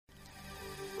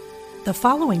The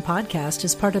following podcast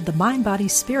is part of the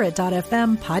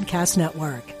MindBodySpirit.fm podcast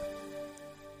network.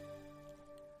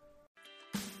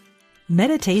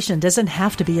 Meditation doesn't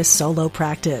have to be a solo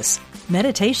practice.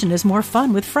 Meditation is more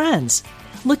fun with friends.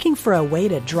 Looking for a way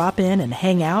to drop in and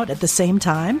hang out at the same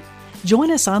time? Join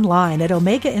us online at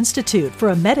Omega Institute for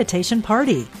a meditation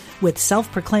party with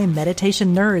self-proclaimed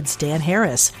meditation nerds Dan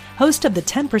Harris, host of the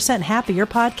 10% Happier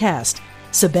podcast,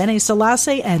 Sebene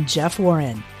Selassie, and Jeff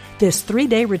Warren. This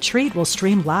 3-day retreat will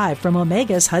stream live from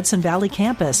Omega's Hudson Valley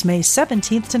campus May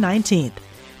 17th to 19th.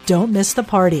 Don't miss the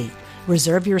party.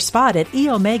 Reserve your spot at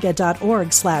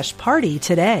eomega.org/party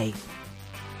today.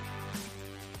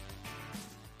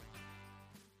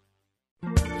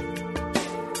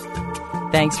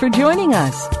 Thanks for joining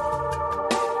us.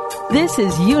 This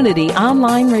is Unity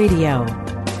Online Radio,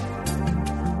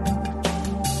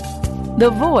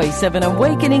 the voice of an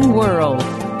awakening world.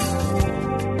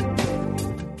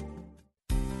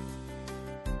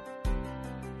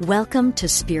 Welcome to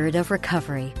Spirit of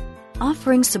Recovery,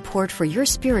 offering support for your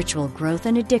spiritual growth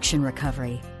and addiction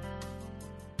recovery.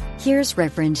 Here's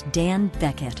Reverend Dan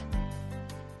Beckett.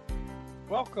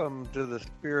 Welcome to the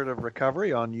Spirit of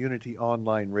Recovery on Unity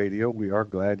Online Radio. We are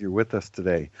glad you're with us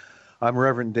today. I'm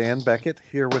Reverend Dan Beckett,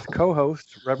 here with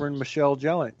co-host Reverend Michelle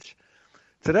Jellich.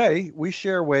 Today, we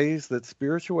share ways that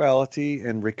spirituality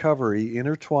and recovery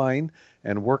intertwine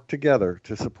and work together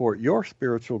to support your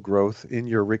spiritual growth in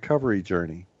your recovery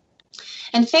journey.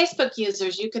 And Facebook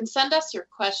users, you can send us your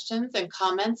questions and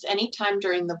comments anytime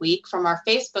during the week from our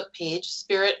Facebook page,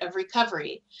 Spirit of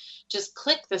Recovery. Just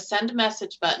click the send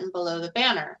message button below the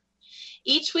banner.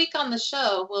 Each week on the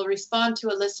show, we'll respond to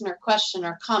a listener question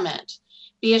or comment.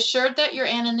 Be assured that your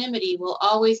anonymity will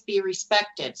always be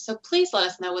respected, so please let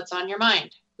us know what's on your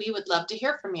mind. We would love to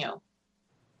hear from you.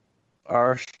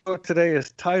 Our show today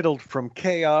is titled From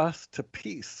Chaos to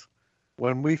Peace.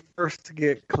 When we first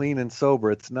get clean and sober,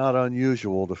 it's not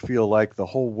unusual to feel like the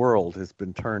whole world has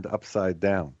been turned upside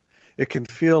down. It can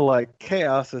feel like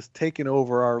chaos has taken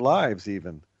over our lives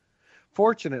even.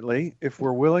 Fortunately, if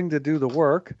we're willing to do the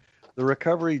work, the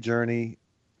recovery journey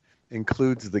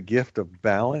includes the gift of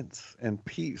balance and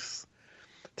peace.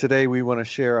 Today, we want to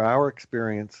share our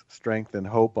experience, strength, and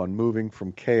hope on moving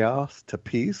from chaos to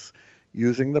peace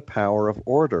using the power of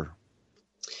order.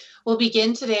 We'll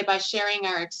begin today by sharing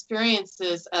our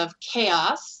experiences of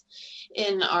chaos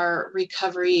in our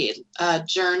recovery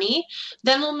journey.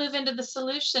 Then we'll move into the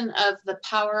solution of the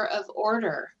power of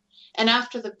order. And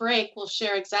after the break, we'll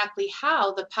share exactly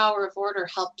how the power of order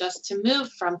helped us to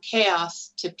move from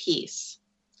chaos to peace.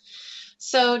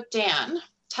 So, Dan,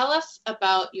 tell us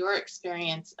about your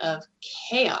experience of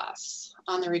chaos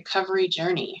on the recovery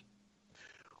journey.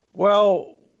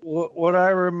 Well, what I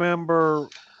remember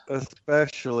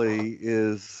especially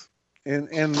is, and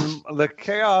the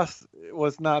chaos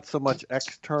was not so much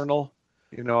external.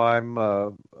 You know, I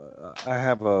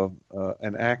have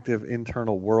an active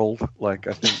internal world, like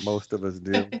I think most of us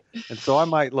do, and so I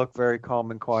might look very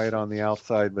calm and quiet on the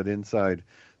outside, but inside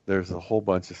there's a whole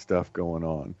bunch of stuff going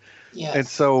on. Yes. And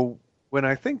so when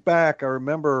I think back, I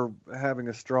remember having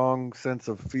a strong sense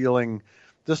of feeling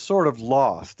just sort of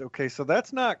lost. Okay, so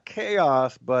that's not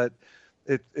chaos, but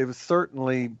it was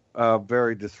certainly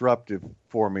very disruptive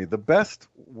for me. The best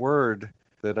word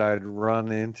that I'd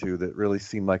run into that really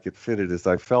seemed like it fitted is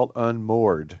I felt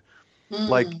unmoored.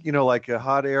 Like, you know, like a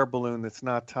hot air balloon that's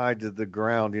not tied to the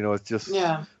ground, you know, it's just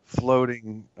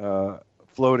floating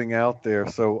out there.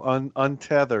 So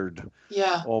untethered,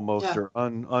 almost, or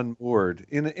unmoored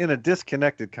in a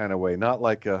disconnected kind of way, not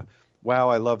like a, wow,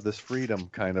 I love this freedom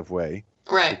kind of way.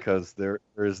 Right. Because there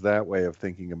is that way of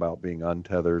thinking about being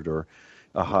untethered or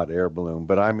a hot air balloon.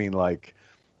 But I mean, like,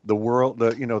 the world,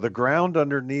 the ground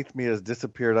underneath me has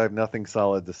disappeared. I have nothing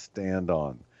solid to stand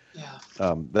on. Yeah.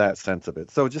 That sense of it.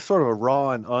 So just sort of a raw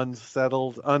and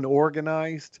unsettled,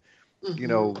 unorganized,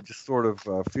 just sort of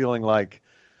feeling like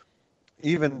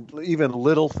even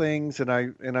little things. And I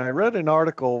read an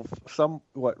article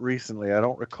somewhat recently, I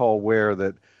don't recall where,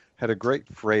 that had a great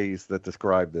phrase that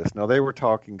described this. Now, they were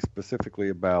talking specifically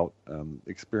about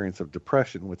experience of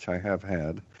depression, which I have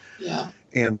had. Yeah.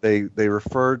 And they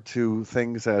referred to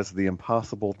things as the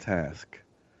impossible task.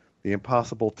 The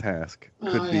impossible task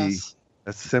could be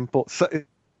a simple, something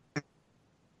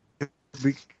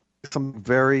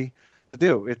very to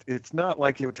do. It's not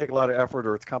like it would take a lot of effort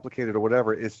or it's complicated or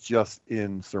whatever. It's just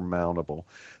insurmountable.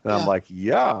 And I'm like,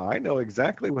 yeah, I know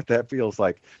exactly what that feels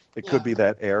like. It could be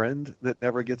that errand that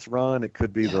never gets run. It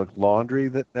could be the laundry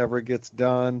that never gets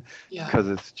done because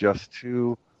it's just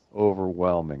too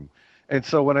overwhelming. And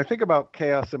so when I think about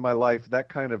chaos in my life, that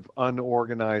kind of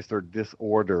unorganized or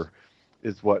disorder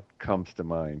is what comes to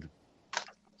mind.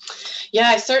 Yeah,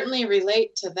 I certainly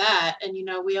relate to that. And,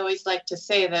 we always like to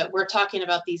say that we're talking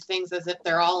about these things as if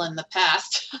they're all in the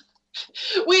past.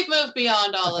 We've moved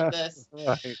beyond all of this.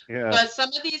 Right. Yeah. But some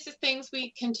of these things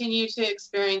we continue to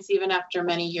experience even after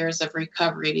many years of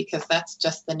recovery, because that's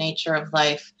just the nature of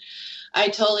life. I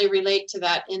totally relate to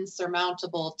that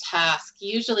insurmountable task.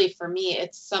 Usually for me,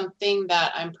 it's something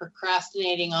that I'm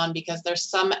procrastinating on because there's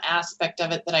some aspect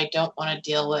of it that I don't want to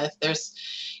deal with. There's,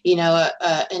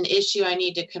 an issue I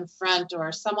need to confront,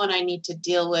 or someone I need to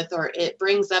deal with, or it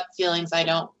brings up feelings I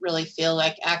don't really feel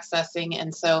like accessing.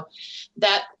 And so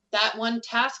that one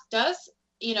task does,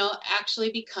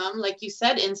 actually become, like you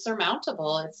said,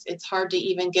 insurmountable. It's hard to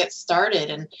even get started.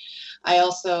 And I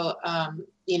also,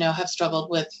 have struggled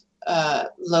with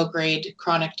low-grade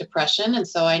chronic depression. And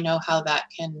so I know how that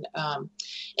can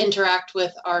interact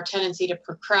with our tendency to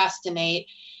procrastinate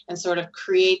and sort of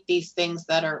create these things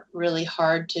that are really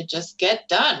hard to just get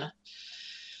done.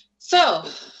 So,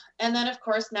 and then, of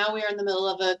course, now we are in the middle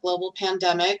of a global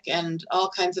pandemic and all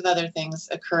kinds of other things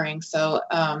occurring. So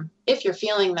if you're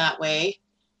feeling that way,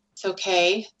 it's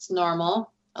okay. It's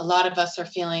normal. A lot of us are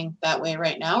feeling that way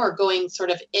right now, or going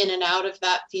sort of in and out of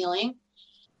that feeling.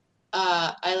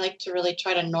 I like to really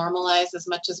try to normalize as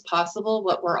much as possible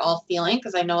what we're all feeling,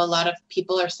 because I know a lot of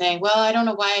people are saying, well, I don't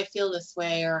know why I feel this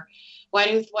way, or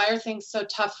why are things so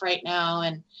tough right now?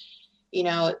 And,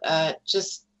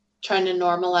 just trying to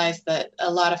normalize that a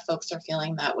lot of folks are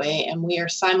feeling that way. And we are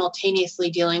simultaneously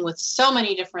dealing with so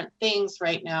many different things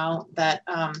right now that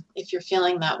if you're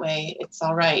feeling that way, it's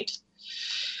all right.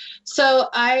 So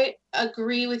I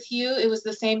agree with you. It was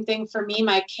the same thing for me.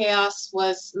 My chaos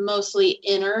was mostly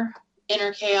inner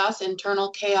chaos, internal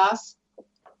chaos.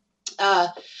 I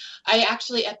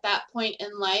actually, at that point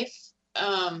in life,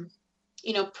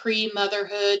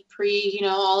 pre-motherhood,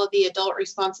 all of the adult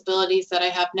responsibilities that I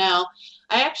have now,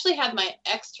 I actually had my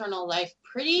external life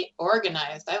pretty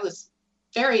organized. I was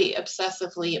very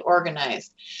obsessively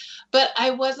organized, but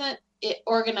I wasn't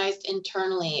organized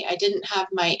internally. I didn't have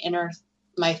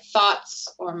my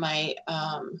thoughts, or my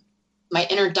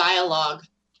inner dialogue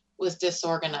was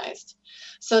disorganized.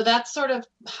 So that's sort of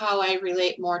how I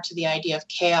relate more to the idea of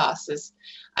chaos. Is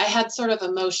I had sort of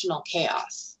emotional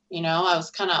chaos. I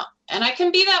was kind of, and I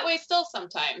can be that way still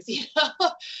sometimes, it's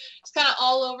kind of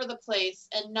all over the place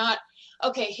and not,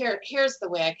 okay, here's the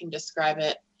way I can describe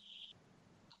it.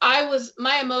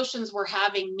 My emotions were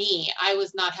having me. I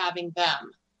was not having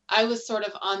them. I was sort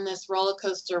of on this roller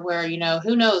coaster where,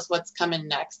 who knows what's coming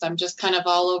next. I'm just kind of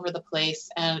all over the place,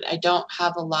 and I don't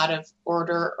have a lot of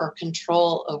order or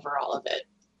control over all of it.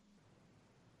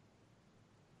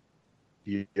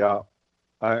 Yeah,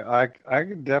 I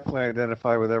can definitely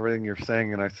identify with everything you're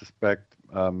saying, and I suspect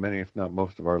many, if not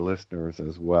most of our listeners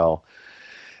as well.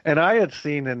 And I had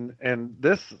seen, and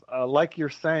this, like you're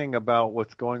saying about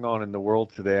what's going on in the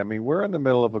world today, I mean, we're in the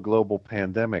middle of a global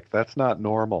pandemic. That's not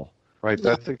normal. Right,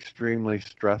 that's extremely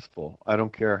stressful. I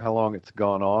don't care how long it's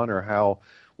gone on, or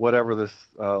whatever this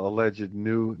alleged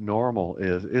new normal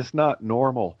is. It's not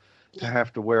normal to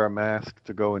have to wear a mask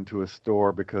to go into a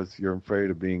store because you're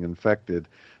afraid of being infected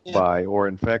by or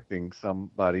infecting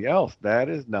somebody else. That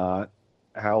is not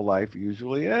how life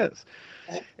usually is.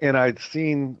 And I'd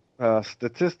seen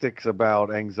statistics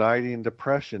about anxiety and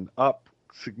depression up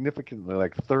significantly,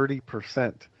 like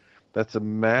 30%. That's a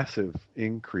massive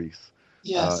increase.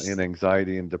 Yes. In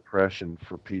anxiety and depression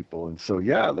for people. And so,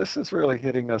 this is really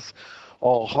hitting us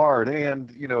all hard. And,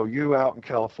 you out in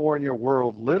California,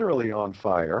 world literally on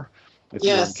fire, if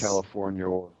you're in California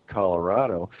or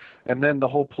Colorado. And then the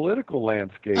whole political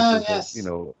landscape is,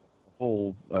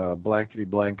 whole blankety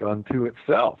blank unto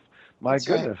itself. My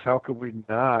goodness, how could we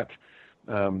not,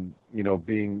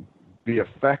 be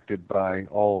affected by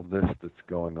all of this that's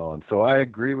going on? So I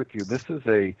agree with you. This is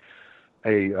a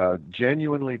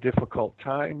genuinely difficult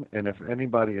time, and if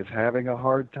anybody is having a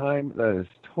hard time, that is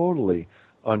totally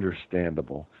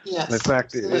understandable. Yes, and in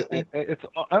fact, it's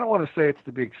I don't want to say it's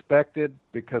to be expected,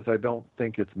 because I don't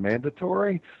think it's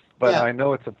mandatory, but I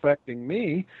know it's affecting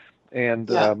me and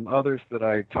others that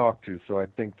I talk to, so I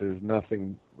think there's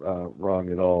nothing wrong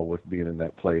at all with being in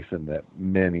that place, and that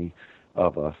many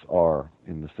of us are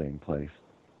in the same place.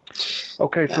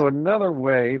 Okay, so another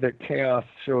way that chaos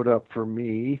showed up for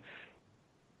me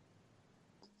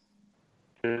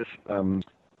is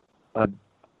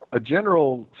a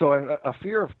general, a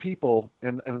fear of people,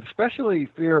 and especially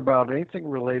fear about anything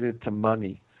related to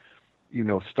money,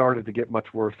 started to get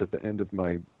much worse at the end of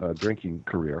my drinking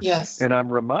career. Yes. And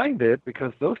I'm reminded,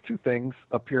 because those two things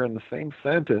appear in the same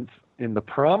sentence, in the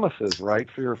promises, right?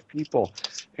 Fear of people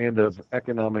and of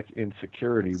economic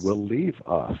insecurity will leave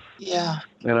us. Yeah.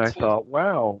 And I thought,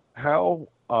 wow, how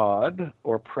odd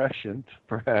or prescient,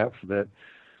 perhaps, that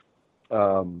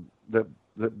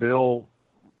that Bill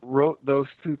wrote those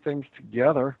two things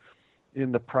together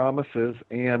in the promises,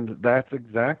 and that's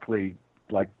exactly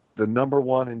like the number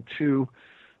one and two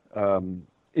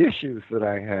issues that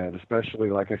I had, especially,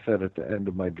 like I said, at the end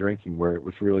of my drinking, where it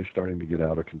was really starting to get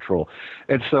out of control.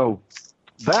 And so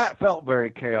that felt very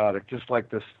chaotic, just like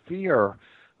this fear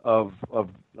of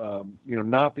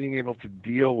not being able to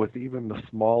deal with even the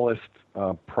smallest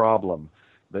problem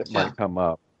that might come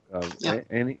up.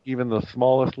 And even the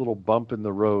smallest little bump in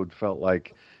the road felt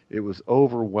like it was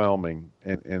overwhelming,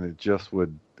 and it just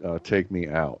would take me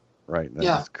out, right? And I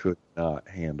just could not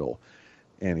handle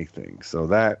anything. So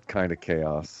that kind of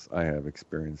chaos I have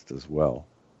experienced as well.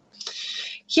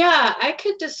 Yeah, I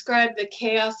could describe the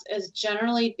chaos as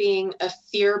generally being a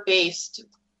fear-based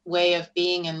way of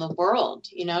being in the world,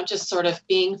 just sort of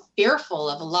being fearful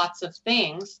of lots of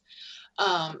things,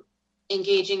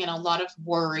 engaging in a lot of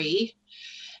worry,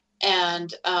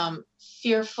 and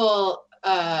fearful.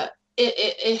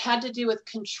 It had to do with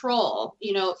control,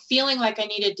 feeling like I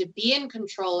needed to be in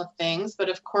control of things. But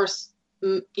of course,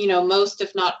 most,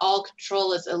 if not all,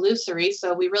 control is illusory.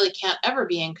 So we really can't ever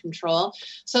be in control.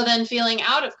 So then feeling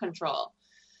out of control.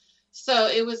 So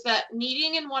it was that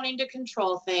needing and wanting to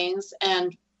control things,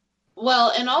 and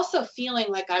also feeling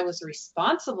like I was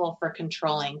responsible for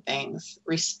controlling things,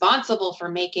 responsible for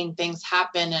making things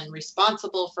happen, and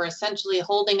responsible for essentially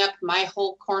holding up my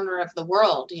whole corner of the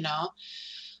world, a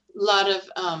lot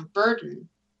of burden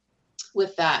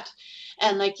with that.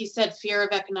 And like you said, fear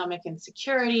of economic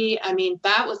insecurity. I mean,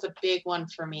 that was a big one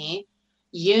for me.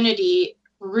 Unity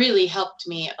really helped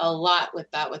me a lot with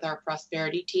that, with our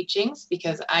prosperity teachings,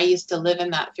 because I used to live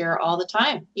in that fear all the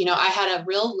time. I had a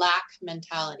real lack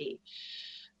mentality.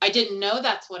 I didn't know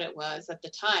that's what it was at the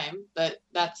time, but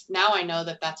now I know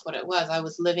that that's what it was. I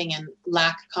was living in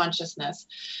lack consciousness.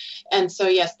 And so,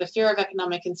 yes, the fear of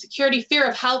economic insecurity, fear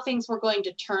of how things were going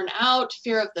to turn out,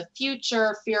 fear of the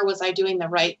future, fear, was I doing the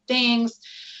right things?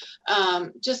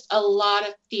 Just a lot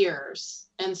of fears.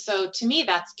 And so to me,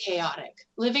 that's chaotic.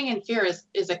 Living in fear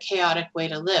is a chaotic way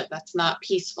to live. That's not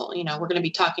peaceful. We're going to be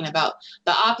talking about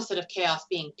the opposite of chaos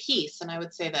being peace. And I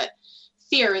would say that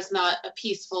fear is not a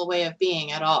peaceful way of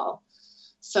being at all.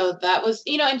 So that was,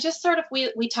 and just sort of,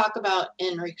 we talk about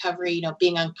in recovery,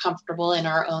 being uncomfortable in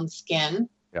our own skin.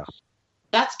 Yeah.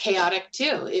 That's chaotic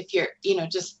too. If you're,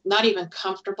 just not even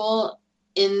comfortable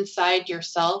inside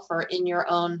yourself or in your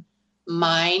own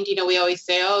mind. We always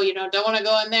say, don't want to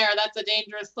go in there. That's a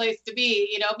dangerous place to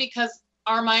be, because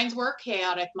our minds were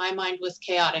chaotic. My mind was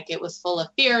chaotic. It was full of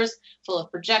fears, full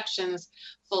of projections,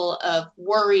 full of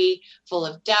worry, full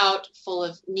of doubt, full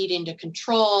of needing to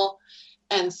control.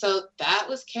 And so that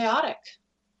was chaotic.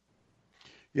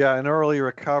 Yeah, in early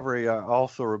recovery, I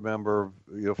also remember,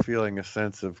 feeling a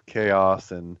sense of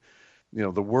chaos and,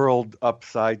 the world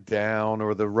upside down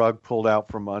or the rug pulled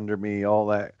out from under me, all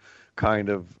that kind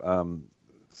of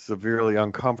severely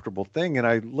uncomfortable thing.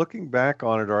 And looking back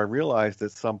on it, I realized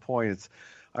at some point,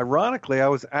 ironically, I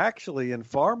was actually in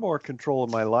far more control of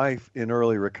my life in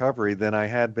early recovery than I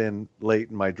had been late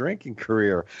in my drinking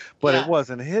career, but it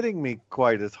wasn't hitting me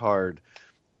quite as hard.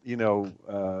 You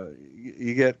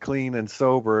get clean and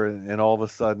sober, and all of a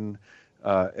sudden,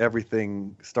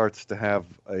 everything starts to have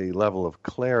a level of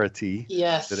clarity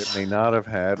that it may not have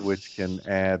had, which can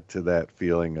add to that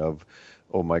feeling of,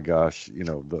 oh my gosh,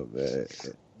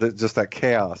 just that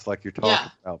chaos, like you're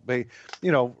talking about.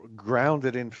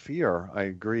 Grounded in fear. I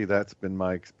agree. That's been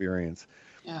my experience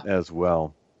as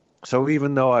well. So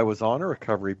even though I was on a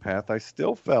recovery path, I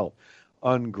still felt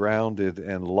ungrounded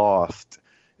and lost.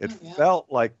 It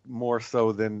felt like more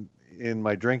so than in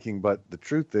my drinking, but the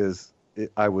truth is,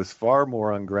 I was far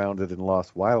more ungrounded and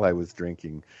lost while I was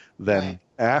drinking than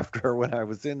after. When I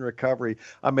was in recovery,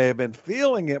 I may have been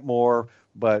feeling it more,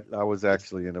 but I was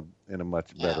actually in a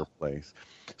much better place.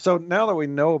 So now that we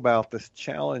know about this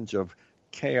challenge of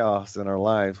chaos in our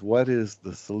lives, what is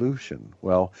the solution?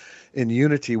 Well, in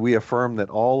Unity, we affirm that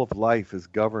all of life is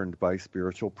governed by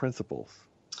spiritual principles.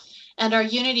 And our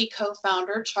Unity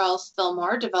co-founder, Charles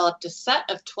Fillmore, developed a set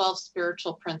of 12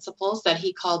 spiritual principles that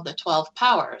he called the 12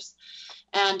 powers.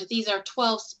 And these are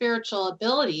 12 spiritual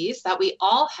abilities that we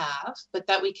all have, but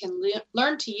that we can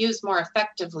learn to use more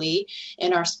effectively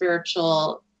in our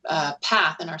spiritual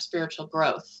path and our spiritual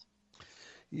growth.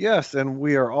 Yes, and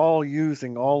we are all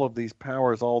using all of these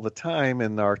powers all the time,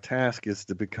 and our task is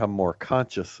to become more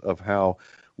conscious of how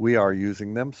we are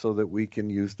using them so that we can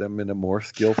use them in a more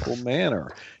skillful manner.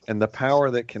 And the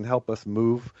power that can help us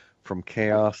move from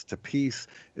chaos to peace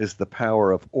is the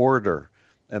power of order.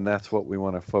 And that's what we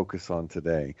want to focus on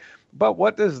today. But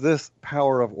what does this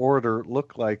power of order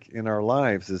look like in our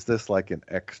lives? Is this like an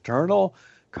external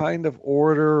kind of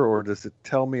order, or does it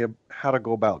tell me how to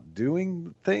go about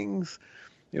doing things?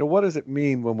 What does it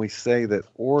mean when we say that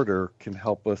order can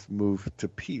help us move to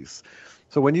peace?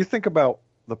 So when you think about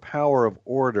the power of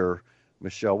order,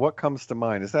 Michelle, what comes to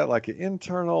mind? Is that like an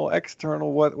internal,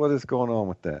 external? What is going on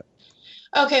with that?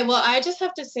 Okay, well, I just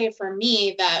have to say for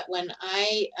me that when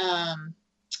I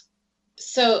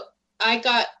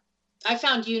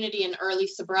found unity in early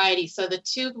sobriety. So the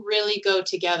two really go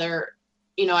together.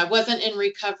 I wasn't in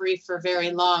recovery for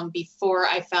very long before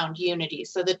I found unity.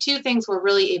 So the two things were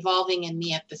really evolving in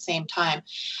me at the same time.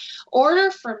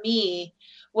 Order for me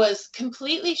was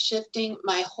completely shifting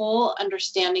my whole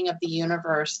understanding of the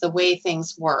universe, the way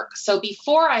things work. So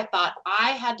before, I thought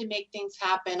I had to make things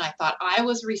happen. I thought I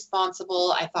was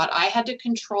responsible. I thought I had to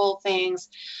control things.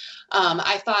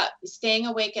 I thought staying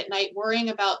awake at night, worrying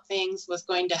about things was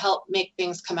going to help make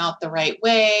things come out the right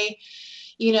way.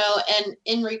 And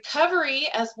in recovery,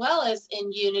 as well as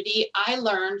in unity, I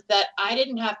learned that I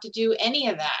didn't have to do any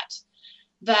of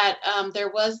that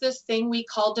there was this thing we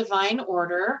call divine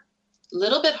order, a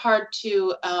little bit hard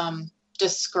to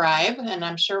describe, and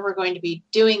I'm sure we're going to be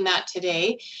doing that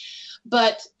today.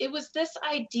 But it was this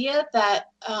idea that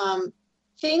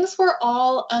things were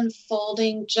all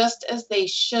unfolding just as they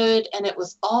should, and it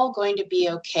was all going to be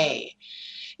okay.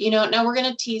 Now we're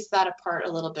going to tease that apart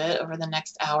a little bit over the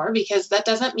next hour, because that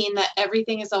doesn't mean that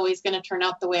everything is always going to turn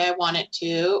out the way I want it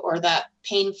to, or that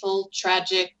painful,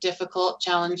 tragic, difficult,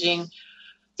 challenging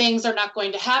things are not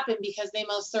going to happen, because they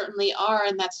most certainly are,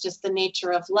 and that's just the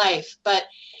nature of life. But,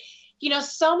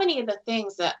 so many of the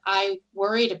things that I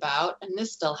worried about, and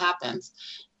this still happens,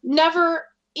 never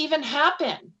even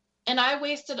happen. And I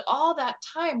wasted all that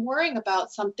time worrying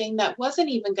about something that wasn't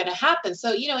even going to happen.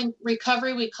 So, in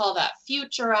recovery, we call that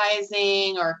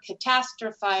futurizing or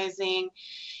catastrophizing.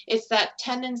 It's that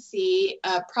tendency,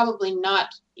 probably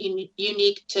not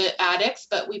unique to addicts,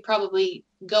 but we probably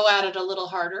go at it a little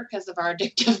harder because of our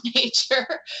addictive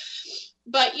nature.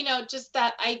 But, just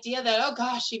that idea that, oh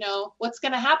gosh, what's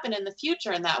going to happen in the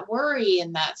future, and that worry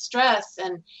and that stress.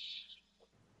 And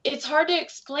it's hard to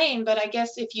explain, but I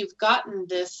guess if you've gotten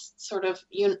this sort of,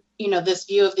 this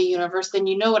view of the universe, then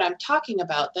you know what I'm talking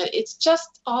about, that it's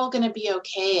just all going to be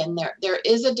okay. And there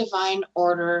is a divine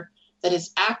order that is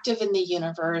active in the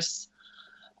universe.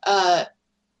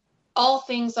 All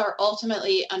things are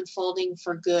ultimately unfolding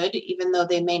for good, even though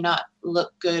they may not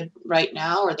look good right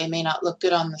now, or they may not look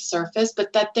good on the surface,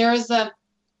 but that there is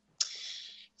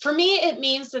for me, it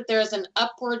means that there is an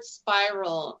upward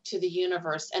spiral to the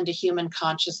universe and to human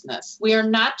consciousness. We are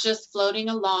not just floating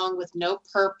along with no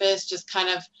purpose, just kind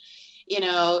of,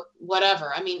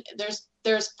 whatever. I mean,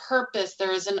 there's purpose,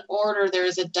 there is an order, there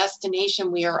is a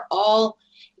destination. We are all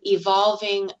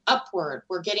evolving upward.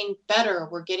 We're getting better.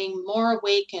 We're getting more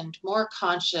awakened, more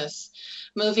conscious,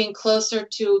 moving closer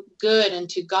to good and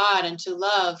to God and to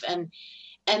love. And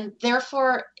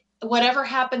therefore, whatever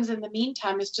happens in the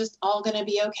meantime is just all going to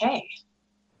be okay.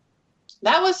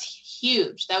 That was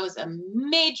huge. That was a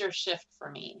major shift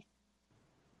for me.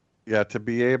 Yeah, to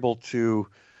be able to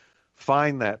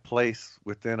find that place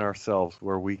within ourselves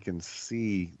where we can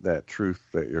see that truth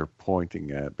that you're pointing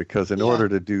at. Because in order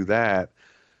to do that,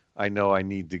 I know I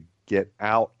need to get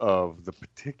out of the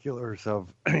particulars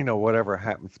of, whatever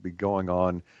happens to be going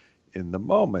on in the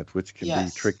moment, which can be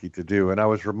tricky to do. And I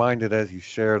was reminded, as you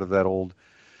shared, of that old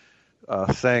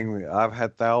saying, I've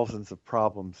had thousands of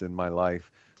problems in my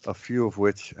life, a few of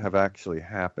which have actually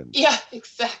happened. Yeah,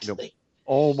 exactly.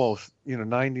 Almost,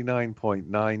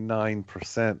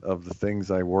 99.99% of the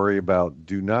things I worry about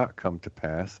do not come to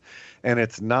pass. And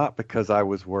it's not because I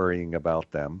was worrying about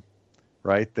them,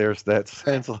 right? There's that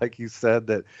sense, like you said,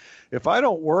 that if I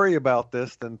don't worry about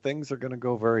this, then things are going to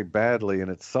go very badly.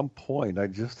 And at some point, I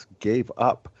just gave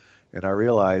up. And I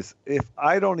realized if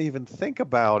I don't even think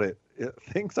about it,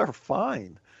 things are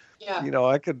fine. Yeah.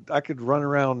 I could run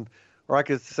around, or I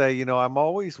could say, I'm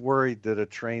always worried that a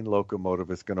train locomotive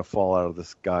is going to fall out of the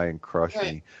sky and crush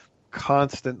me.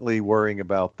 Constantly worrying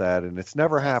about that, and it's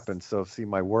never happened. So, see,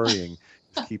 my worrying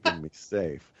is keeping me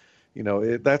safe.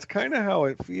 That's kind of how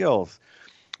it feels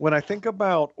when I think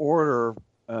about order.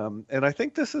 And I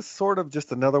think this is sort of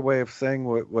just another way of saying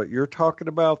what you're talking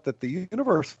about, that the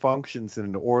universe functions in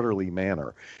an orderly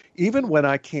manner, even when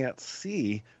I can't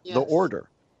see the order.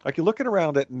 Like you're looking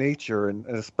around at nature, and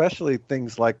especially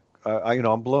things like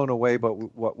I'm blown away by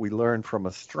what we learned from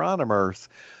astronomers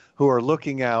who are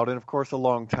looking out. And of course, a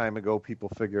long time ago, people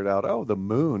figured out, oh, the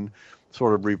moon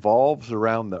sort of revolves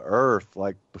around the Earth,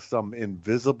 like some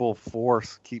invisible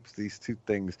force keeps these two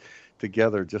things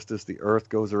together, just as the Earth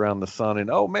goes around the sun. And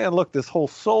oh man, look, this whole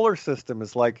solar system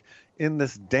is like in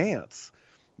this dance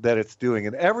that it's doing,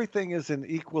 and everything is in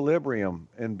equilibrium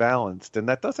and balanced. And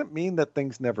that doesn't mean that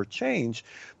things never change,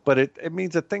 but it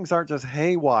means that things aren't just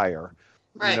haywire.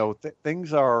 Right.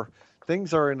 Things are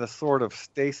in a sort of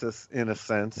stasis in a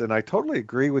sense. And I totally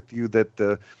agree with you that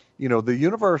the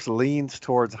universe leans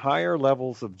towards higher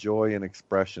levels of joy and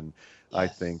expression. Yes. I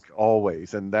think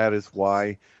always, and that is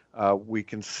why we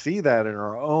can see that in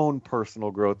our own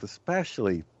personal growth,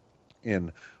 especially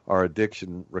in our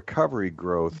addiction recovery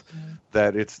growth,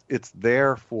 that it's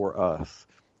there for us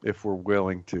if we're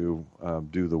willing to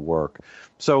do the work.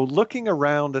 So looking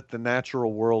around at the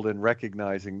natural world and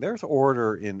recognizing there's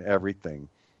order in everything.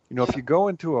 If you go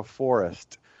into a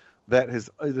forest that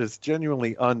is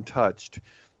genuinely untouched,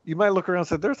 you might look around and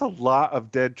say, there's a lot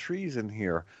of dead trees in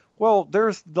here. Well,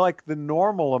 there's like the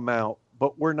normal amount,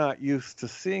 but we're not used to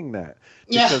seeing that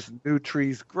because new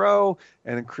trees grow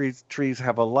and trees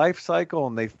have a life cycle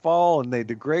and they fall and they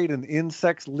degrade and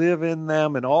insects live in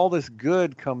them and all this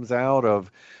good comes out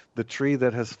of the tree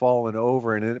that has fallen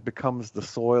over and it becomes the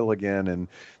soil again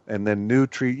and then new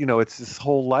tree, it's this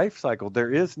whole life cycle.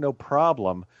 There is no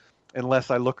problem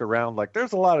unless I look around like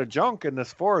there's a lot of junk in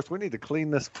this forest. We need to clean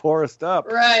this forest up.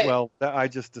 Right. Well, I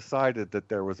just decided that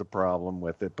there was a problem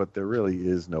with it, but there really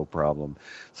is no problem.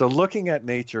 So looking at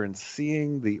nature and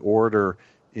seeing the order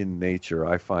in nature,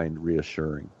 I find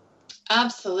reassuring.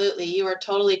 Absolutely. You are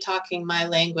totally talking my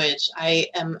language. I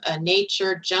am a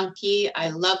nature junkie. I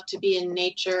love to be in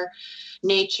nature.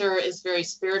 Nature is very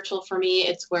spiritual for me.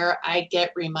 It's where I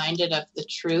get reminded of the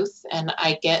truth and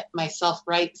I get myself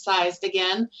right-sized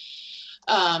again.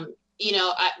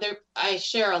 I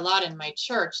share a lot in my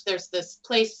church. There's this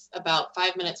place about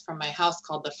 5 minutes from my house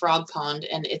called the Frog Pond,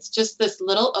 and it's just this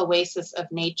little oasis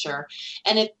of nature.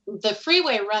 And the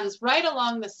freeway runs right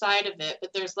along the side of it,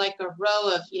 but there's like a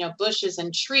row of, bushes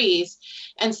and trees.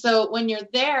 And so when you're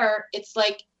there, it's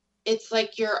like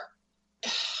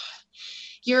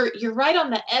you're right on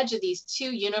the edge of these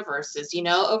two universes.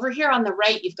 Over here on the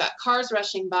right, you've got cars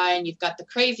rushing by and you've got the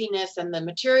craziness and the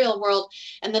material world.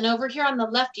 And then over here on the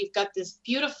left, you've got this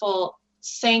beautiful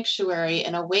sanctuary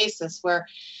and oasis where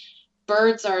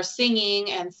birds are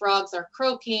singing and frogs are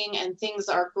croaking and things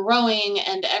are growing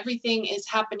and everything is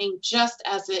happening just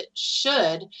as it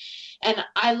should. And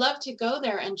I love to go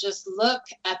there and just look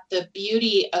at the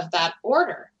beauty of that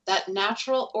order. That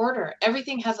natural order.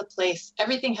 Everything has a place.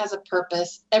 Everything has a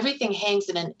purpose. Everything hangs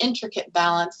in an intricate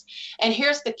balance. And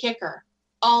here's the kicker.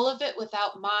 All of it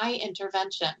without my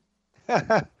intervention.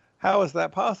 How is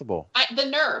that possible? The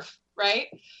nerve, right?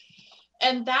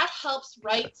 And that helps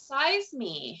right-size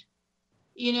me.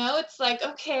 It's like,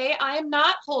 okay, I'm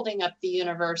not holding up the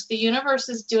universe. The universe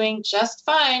is doing just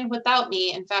fine without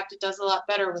me. In fact, it does a lot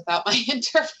better without my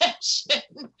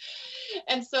intervention.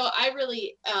 And so I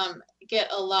really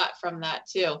get a lot from that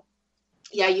too.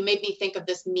 Yeah, you made me think of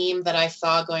this meme that I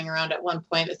saw going around at one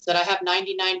point. It said, I have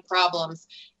 99 problems.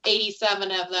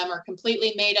 87 of them are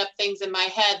completely made up things in my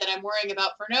head that I'm worrying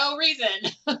about for no reason.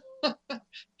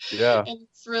 Yeah. And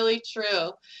it's really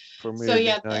true. For me,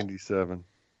 97.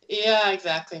 Yeah,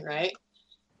 exactly right.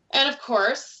 And of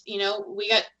course,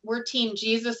 we're Team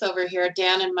Jesus over here,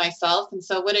 Dan and myself. And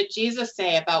so what did Jesus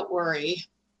say about worry?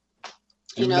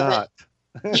 Do not.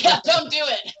 Don't do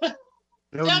it.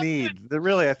 No need.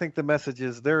 Really, I think the message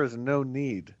is there is no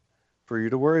need for you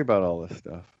to worry about all this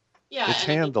stuff. Yeah. It's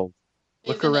handled.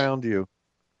 Look around you.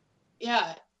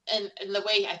 Yeah. And the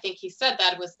way I think he said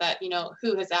that was that,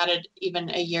 who has added even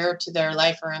a year to their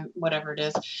life or whatever it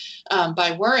is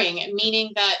by worrying,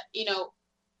 meaning that,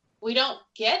 we don't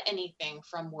get anything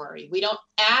from worry. We don't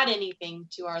add anything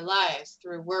to our lives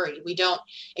through worry. We don't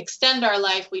extend our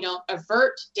life. We don't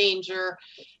avert danger.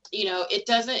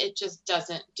 It just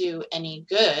doesn't do any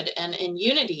good. And in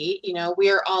Unity,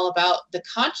 we are all about the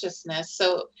consciousness.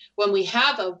 So when we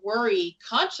have a worry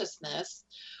consciousness,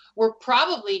 we're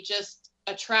probably just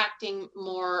attracting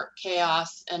more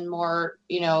chaos and more,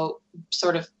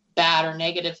 sort of bad or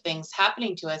negative things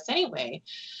happening to us anyway.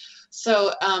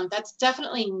 So that's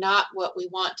definitely not what we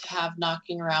want to have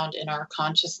knocking around in our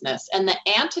consciousness. And the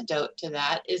antidote to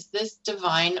that is this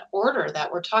divine order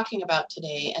that we're talking about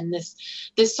today. And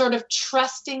this sort of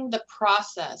trusting the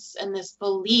process and this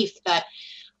belief that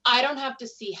I don't have to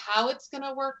see how it's going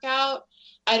to work out.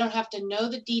 I don't have to know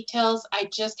the details. I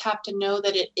just have to know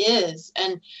that it is.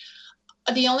 And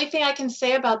The only thing I can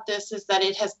say about this is that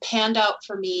it has panned out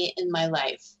for me in my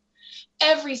life.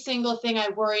 Every single thing I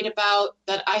worried about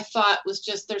that I thought was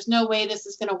just, there's no way this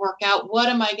is going to work out. What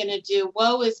am I going to do?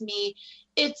 Woe is me.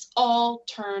 It's all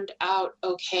turned out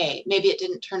okay. Maybe it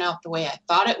didn't turn out the way I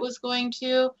thought it was going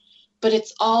to, but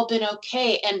it's all been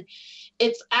okay. And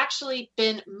it's actually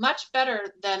been much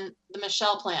better than the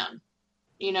Michelle plan.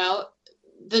 You know,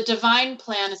 the divine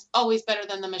plan is always better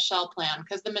than the Michelle plan,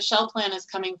 because the Michelle plan is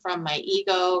coming from my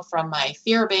ego, from my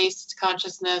fear-based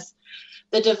consciousness.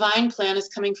 The divine plan is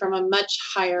coming from a much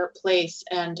higher place,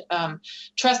 and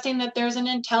trusting that there's an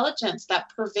intelligence that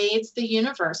pervades the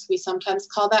universe. We sometimes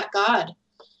call that God,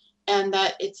 and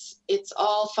that it's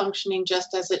all functioning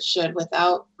just as it should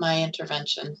without my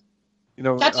intervention. You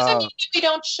know, that doesn't mean we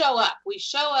don't show up. We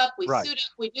show up, we right. suit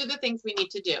up, we do the things we need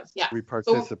to do. Yeah. We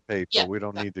participate, but we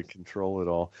don't need to control it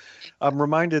all. I'm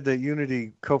reminded that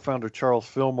Unity co-founder Charles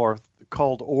Fillmore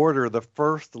called order the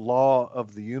first law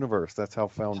of the universe. That's how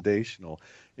foundational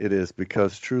it is,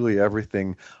 because truly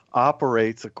everything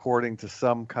operates according to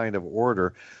some kind of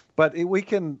order. But we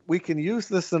can use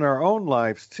this in our own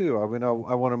lives too. I mean, I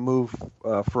want to move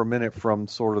for a minute from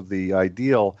sort of the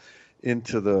ideal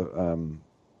into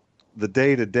the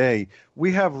day-to-day.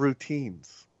 We have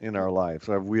routines in our lives.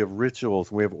 We have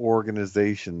rituals. We have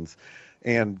organizations.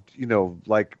 And, you know,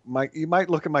 like you might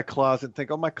look at my closet and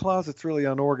think, oh, my closet's really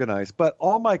unorganized. But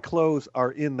all my clothes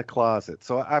are in the closet.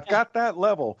 So I've got that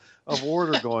level of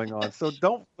order going on. So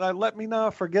don't let me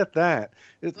not forget that.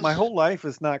 My whole life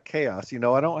is not chaos. You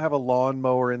know, I don't have a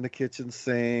lawnmower in the kitchen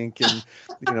sink and,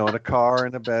 you know, in a car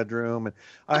in the bedroom. And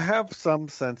I have some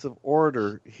sense of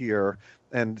order here,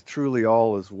 and truly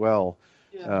all is well.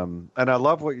 Yeah. And I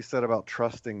love what you said about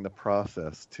trusting the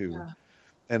process too. Yeah.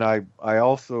 And I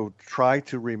also try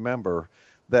to remember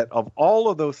that of all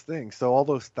of those things, so all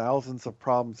those thousands of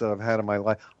problems that I've had in my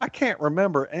life, I can't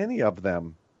remember any of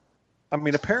them. I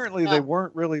mean, apparently they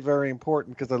weren't really very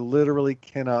important, because I literally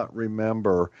cannot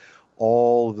remember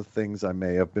all the things I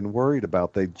may have been worried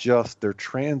about. They're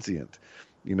transient.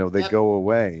 You know, they go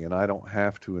away, and I don't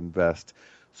have to invest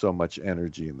so much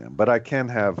energy in them. But I can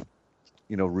have,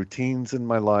 you know, routines in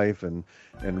my life and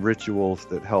rituals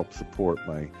that help support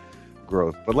my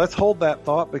growth. But let's hold that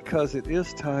thought, because it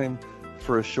is time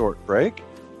for a short break.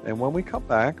 And when we come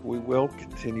back, we will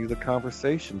continue the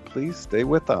conversation. Please stay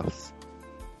with us.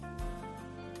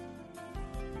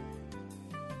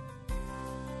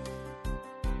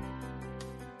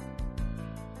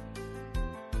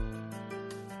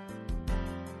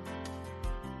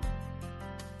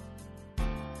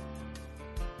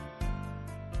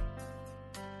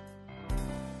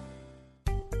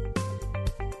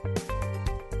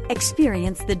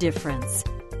 Experience the difference.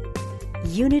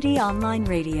 Unity Online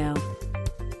Radio.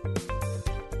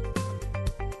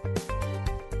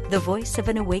 The voice of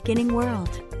an awakening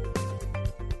world.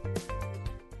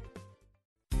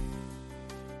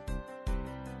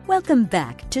 Welcome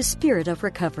back to Spirit of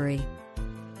Recovery.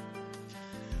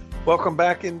 Welcome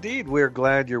back indeed. We're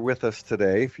glad you're with us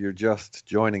today. If you're just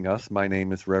joining us, my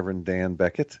name is Reverend Dan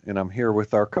Beckett, and I'm here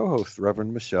with our co-host,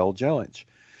 Reverend Michelle Jellinch.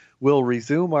 We'll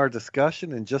resume our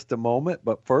discussion in just a moment,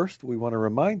 but first we want to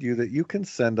remind you that you can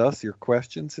send us your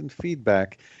questions and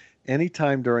feedback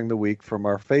anytime during the week from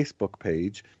our Facebook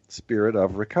page, Spirit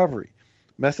of Recovery.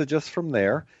 Message us from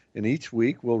there, and each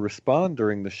week we'll respond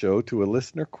during the show to a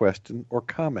listener question or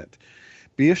comment.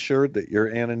 Be assured that your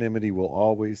anonymity will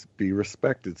always be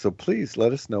respected, so please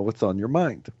let us know what's on your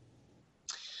mind.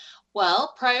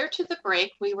 Well, prior to the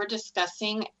break, we were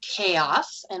discussing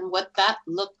chaos and what that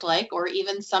looked like, or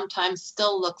even sometimes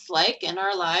still looks like in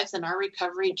our lives and our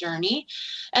recovery journey.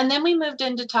 And then we moved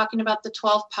into talking about the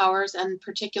 12 powers, and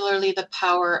particularly the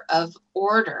power of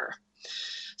order.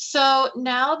 So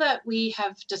now that we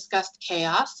have discussed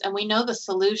chaos and we know the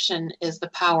solution is the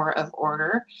power of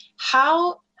order,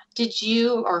 how did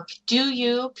you, or do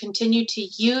you, continue to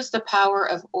use the power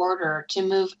of order to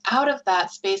move out of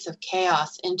that space of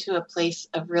chaos into a place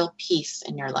of real peace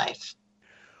in your life?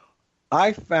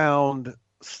 I found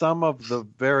some of the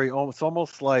it's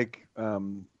almost like,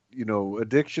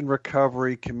 addiction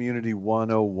recovery community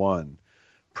 101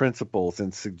 principles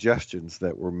and suggestions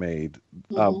that were made,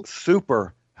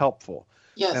 super helpful.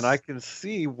 Yes. And I can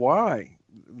see why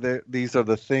these are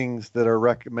the things that are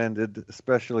recommended,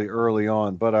 especially early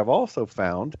on. But I've also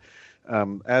found,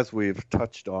 as we've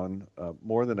touched on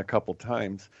more than a couple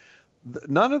times,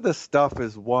 none of this stuff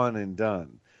is one and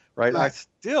done, right? I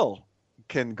still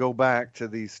can go back to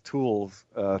these tools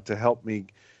to help me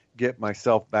get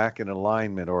myself back in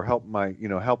alignment, or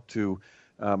help to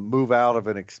move out of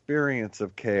an experience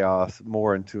of chaos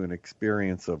more into an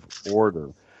experience of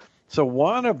order. So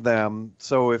one of them,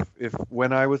 so if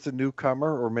when I was a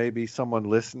newcomer, or maybe someone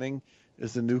listening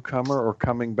is a newcomer or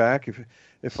coming back,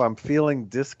 if I'm feeling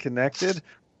disconnected,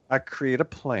 I create a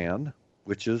plan,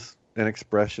 which is an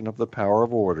expression of the power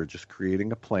of order, just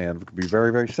creating a plan. It could be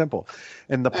very, very simple.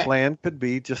 And the plan could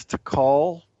be just to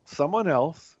call someone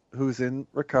else who's in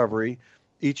recovery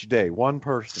each day, one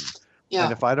person. Yeah.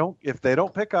 And if they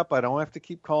don't pick up, I don't have to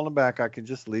keep calling them back. I can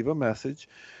just leave a message.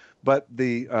 But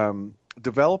the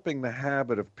developing the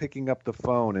habit of picking up the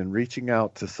phone and reaching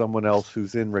out to someone else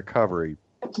who's in recovery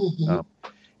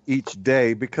each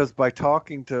day, because by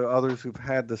talking to others who've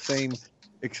had the same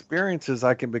experiences,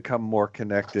 I can become more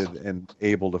connected and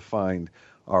able to find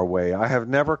our way. I have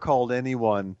never called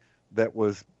anyone that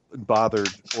was bothered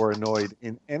or annoyed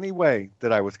in any way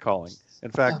that I was calling.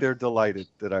 In fact, they're delighted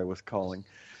that I was calling.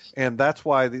 And that's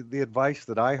why the advice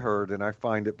that I heard, and I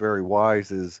find it very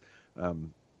wise, is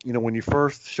when you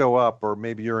first show up, or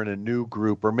maybe you're in a new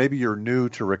group, or maybe you're new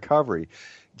to recovery,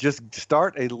 just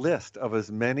start a list of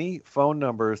as many phone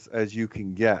numbers as you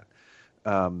can get.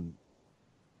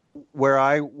 Where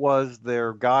I was,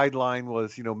 their guideline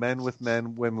was, men with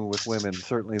men, women with women.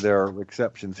 Certainly there are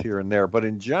exceptions here and there. But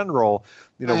in general,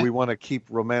 we want to keep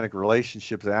romantic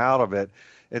relationships out of it.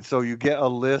 And so you get a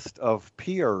list of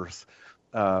peers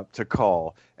to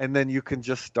call, and then you can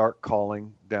just start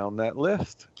calling down that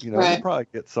list. You'll probably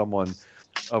get someone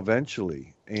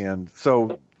eventually. And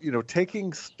so,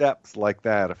 taking steps like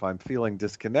that, if I'm feeling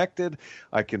disconnected,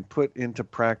 I can put into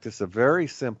practice a very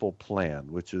simple plan,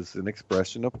 which is an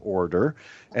expression of order,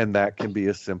 and that can be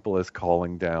as simple as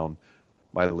calling down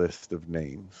my list of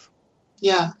names.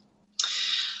 Yeah.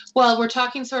 Well, we're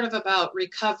talking sort of about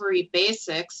recovery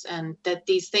basics, and that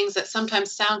these things that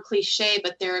sometimes sound cliche,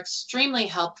 but they're extremely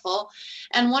helpful.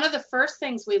 And one of the first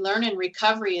things we learn in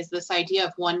recovery is this idea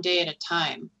of one day at a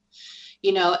time,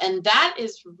 and that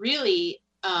is really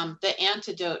the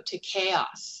antidote to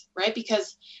chaos, right?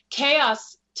 Because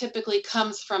chaos typically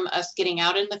comes from us getting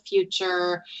out in the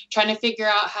future, trying to figure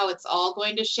out how it's all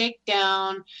going to shake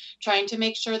down, trying to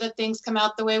make sure that things come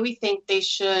out the way we think they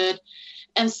should.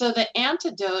 And so the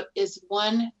antidote is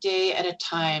one day at a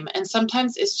time. And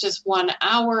sometimes it's just 1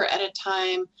 hour at a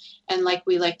time. And like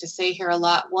we like to say here a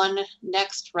lot, one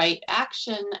next right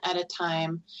action at a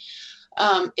time.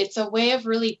 It's a way of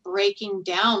really breaking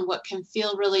down what can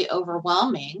feel really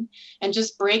overwhelming and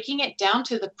just breaking it down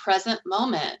to the present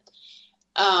moment.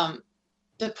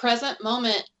 The present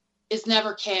moment is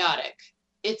never chaotic.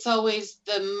 It's always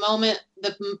the moment,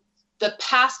 the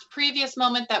past previous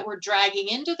moment that we're dragging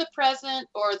into the present,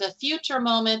 or the future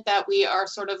moment that we are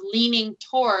sort of leaning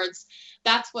towards.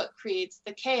 That's what creates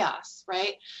the chaos,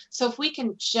 right? So if we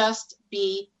can just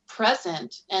be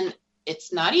present, and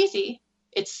it's not easy,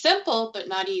 it's simple, but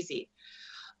not easy.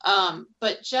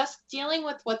 But just dealing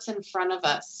with what's in front of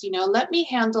us, let me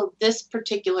handle this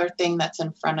particular thing that's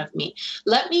in front of me.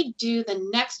 Let me do the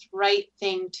next right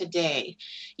thing today,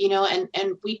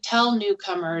 and we tell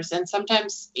newcomers, and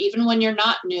sometimes even when you're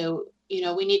not new,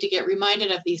 we need to get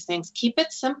reminded of these things. Keep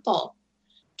it simple.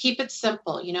 Keep it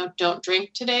simple. Don't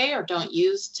drink today, or don't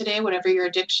use today, whatever your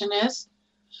addiction is.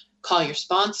 Call your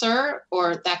sponsor,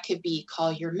 or that could be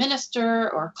call your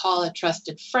minister, or call a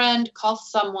trusted friend, call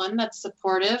someone that's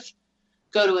supportive,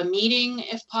 go to a meeting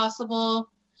if possible.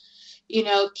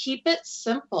 Keep it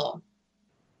simple.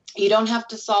 You don't have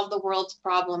to solve the world's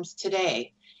problems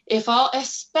today.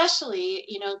 Especially,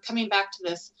 coming back to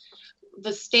this,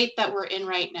 the state that we're in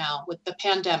right now with the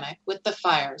pandemic, with the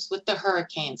fires, with the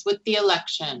hurricanes, with the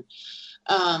election,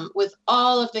 with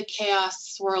all of the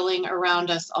chaos swirling around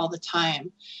us all the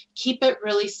time. Keep it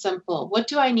really simple. What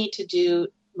do I need to do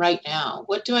right now?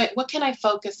 What can I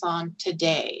focus on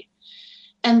today?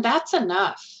 And that's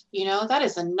enough. That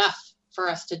is enough for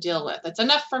us to deal with. It's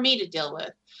enough for me to deal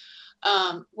with.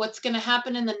 What's going to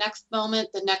happen in the next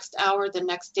moment, the next hour, the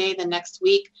next day, the next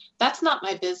week, that's not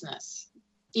my business.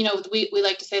 We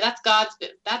like to say that's God's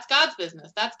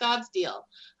business. That's God's deal.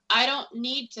 I don't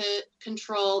need to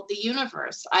control the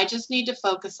universe. I just need to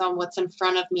focus on what's in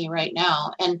front of me right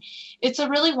now. And it's a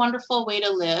really wonderful way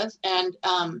to live. And,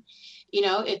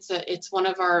 it's one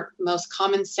of our most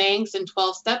common sayings in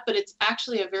 12-step, but it's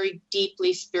actually a very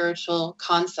deeply spiritual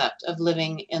concept of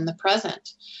living in the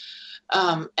present.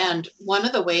 And one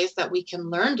of the ways that we can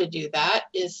learn to do that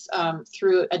is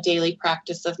through a daily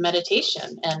practice of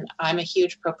meditation. And I'm a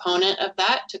huge proponent of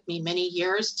that. It took me many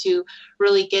years to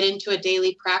really get into a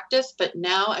daily practice, but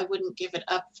now I wouldn't give it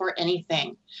up for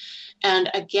anything. And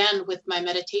again, with my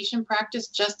meditation practice,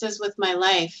 just as with my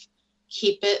life,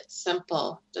 keep it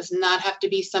simple. Does not have to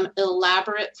be some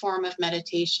elaborate form of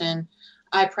meditation.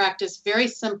 I practice very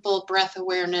simple breath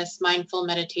awareness, mindful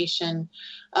meditation.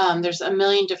 There's a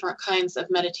million different kinds of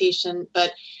meditation,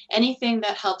 but anything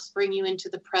that helps bring you into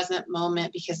the present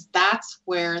moment, because that's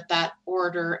where that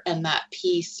order and that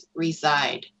peace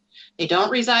reside. They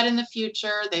don't reside in the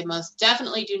future. They most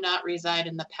definitely do not reside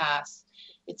in the past.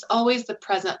 It's always the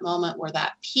present moment where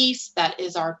that peace that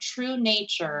is our true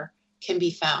nature can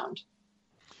be found.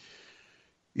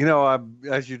 You know,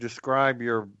 as you describe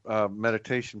your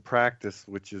meditation practice,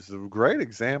 which is a great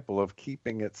example of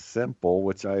keeping it simple,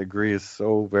 which I agree is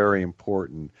so very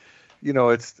important. You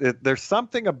know, there's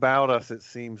something about us, it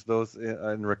seems, those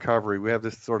in recovery. We have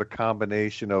this sort of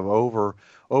combination of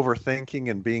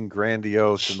overthinking and being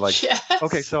grandiose and like, Yes.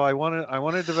 okay, so I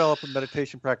want to develop a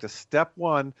meditation practice. Step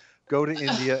 1, go to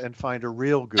India and find a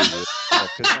real guru,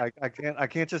 because I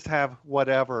can't just have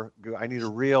whatever. I need a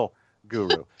real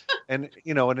guru. And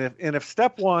you know, and if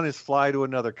step 1 is fly to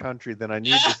another country, then I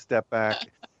need to step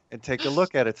back and take a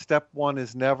look at it. Step 1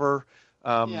 is never,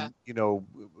 you know,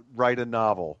 write a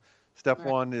novel. Step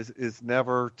Right. 1 is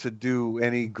never to do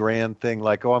any grand thing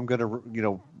like, oh, I'm going to, you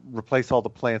know, replace all the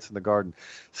plants in the garden.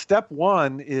 Step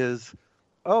 1 is,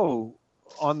 oh,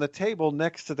 on the table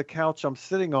next to the couch I'm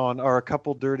sitting on are a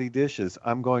couple dirty dishes.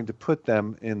 I'm going to put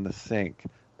them in the sink.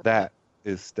 That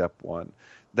is step 1.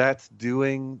 That's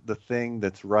doing the thing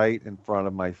that's right in front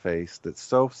of my face, that's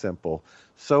so simple,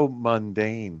 so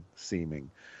mundane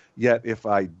seeming. Yet if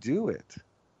I do it,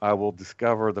 I will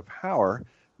discover the power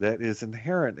that is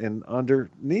inherent and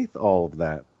underneath all of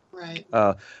that. Right.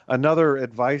 Another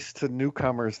advice to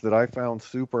newcomers that I found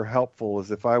super helpful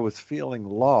is if I was feeling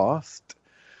lost,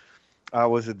 I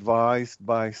was advised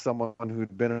by someone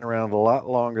who'd been around a lot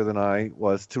longer than I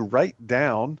was to write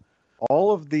down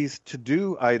all of these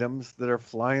to-do items that are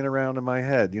flying around in my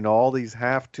head. You know, all these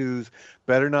have-tos,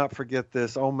 better not forget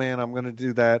this, oh man, I'm going to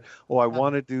do that, oh, I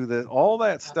want to do this, all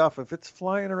that stuff. If it's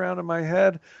flying around in my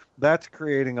head, that's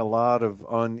creating a lot of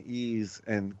unease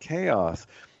and chaos.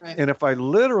 Right. And if I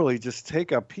literally just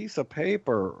take a piece of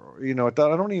paper, you know, I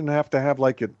don't even have to have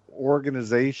like an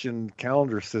organization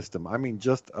calendar system. I mean,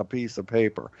 just a piece of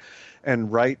paper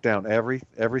and write down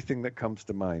everything that comes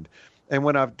to mind. And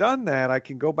when I've done that, I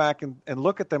can go back and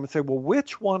look at them and say, well,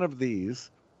 which one of these,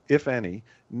 if any,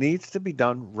 needs to be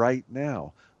done right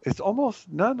now? It's almost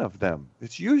none of them.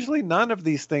 It's usually none of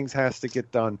these things has to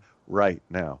get done right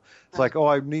now. It's like, oh,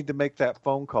 I need to make that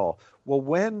phone call. Well,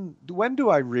 when do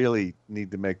I really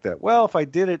need to make that? Well, if I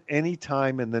did it any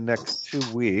time in the next 2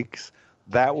 weeks,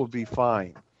 that would be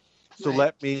fine. So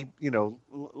Right.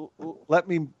 let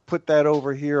me put that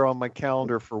over here on my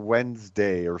calendar for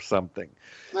Wednesday or something.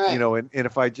 Right. You know, and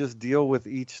if I just deal with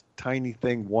each tiny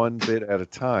thing one bit at a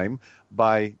time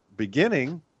by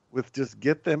beginning with just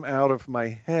get them out of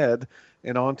my head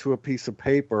and onto a piece of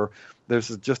paper,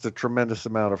 there's just a tremendous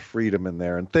amount of freedom in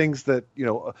there. And things that, you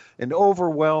know, an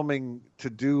overwhelming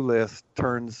to-do list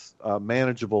turns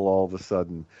manageable all of a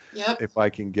sudden Yep. if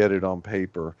I can get it on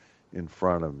paper in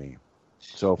front of me.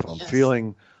 So if I'm Yes.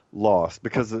 feeling lost,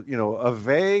 because, you know, a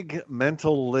vague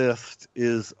mental list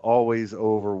is always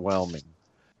overwhelming.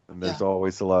 And there's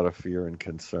always a lot of fear and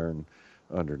concern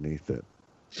underneath it.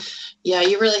 Yeah,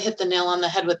 you really hit the nail on the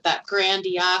head with that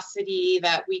grandiosity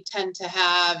that we tend to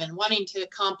have and wanting to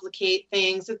complicate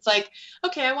things. It's like,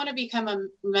 okay, I want to become a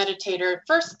meditator.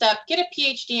 First step, get a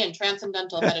PhD in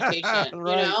transcendental meditation,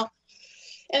 Right. you know?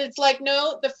 And it's like,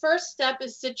 no, the first step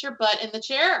is sit your butt in the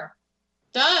chair.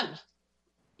 Done.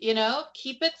 You know,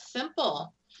 keep it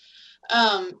simple.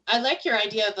 I like your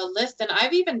idea of a list, and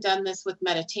I've even done this with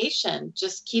meditation.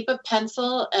 Just keep a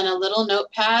pencil and a little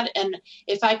notepad, and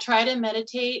if I try to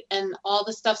meditate and all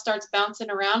the stuff starts bouncing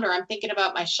around, or I'm thinking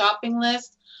about my shopping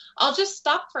list, I'll just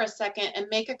stop for a second and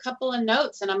make a couple of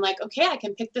notes, and I'm like, okay, I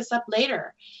can pick this up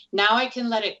later. Now I can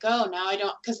let it go. Now I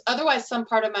don't, because otherwise some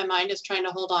part of my mind is trying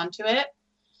to hold on to it,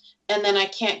 and then I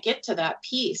can't get to that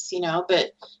piece, you know.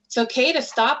 But it's okay to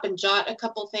stop and jot a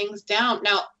couple things down.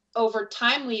 Now, over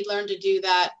time, we learn to do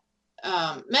that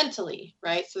mentally,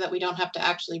 right? So that we don't have to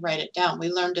actually write it down. We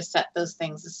learn to set those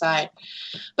things aside.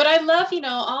 But I love, you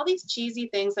know, all these cheesy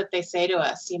things that they say to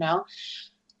us, you know.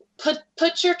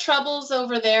 Put your troubles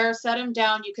over there, set them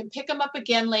down. You can pick them up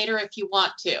again later if you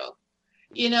want to.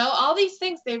 You know, all these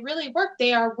things, they really work.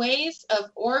 They are ways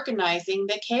of organizing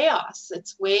the chaos.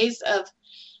 It's ways of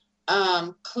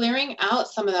clearing out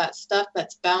some of that stuff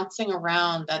that's bouncing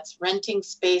around, that's renting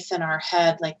space in our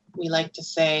head, like we like to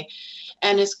say,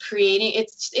 and is creating,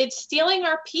 it's stealing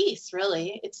our peace,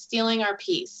 really. It's stealing our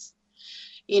peace,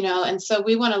 you know. And so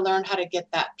we want to learn how to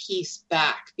get that peace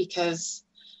back, because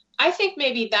I think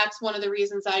maybe that's one of the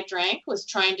reasons I drank, was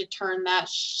trying to turn that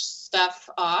stuff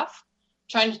off,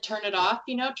 trying to turn it off,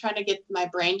 trying to get my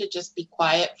brain to just be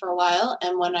quiet for a while.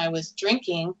 And when I was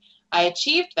drinking, I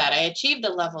achieved that. I achieved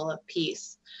a level of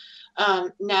peace.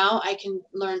 Now I can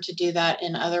learn to do that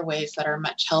in other ways that are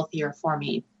much healthier for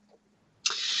me.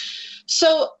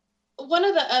 So one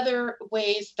of the other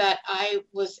ways that I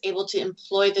was able to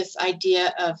employ this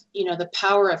idea of, the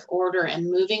power of order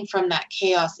and moving from that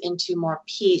chaos into more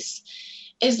peace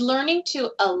is learning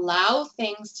to allow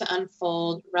things to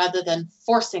unfold rather than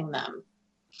forcing them.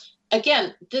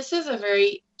 Again, this is a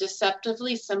very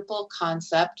deceptively simple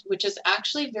concept, which is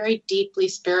actually very deeply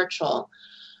spiritual.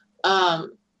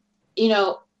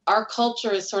 Our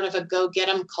culture is sort of a go get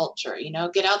 'em culture,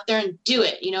 get out there and do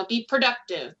it, be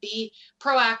productive, be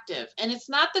proactive. And it's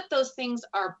not that those things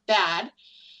are bad,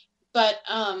 but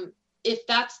if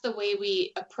that's the way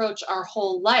we approach our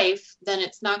whole life, then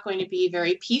it's not going to be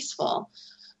very peaceful.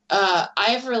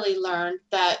 I've really learned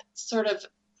that sort of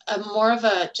more of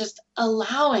a just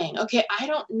allowing, okay, I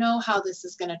don't know how this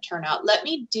is going to turn out. Let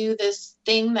me do this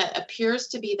thing that appears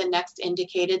to be the next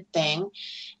indicated thing,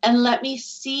 and let me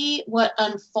see what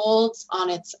unfolds on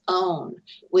its own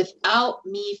without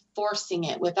me forcing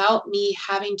it, without me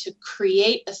having to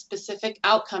create a specific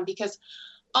outcome, because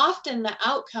often the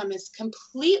outcome is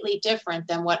completely different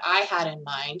than what I had in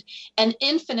mind and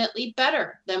infinitely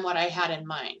better than what I had in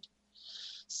mind.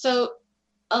 So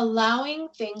allowing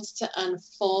things to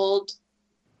unfold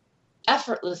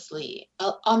effortlessly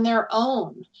on their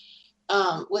own,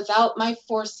 without my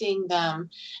forcing them.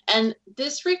 And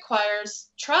this requires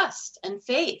trust and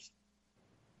faith,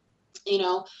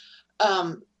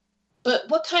 but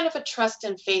what kind of a trust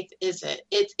and faith is it?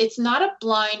 It's not a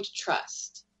blind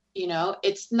trust,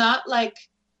 it's not like,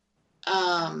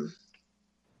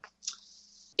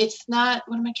 it's not,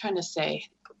 what am I trying to say?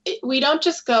 We don't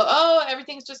just go, oh,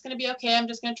 everything's just going to be okay, I'm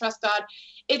just going to trust God.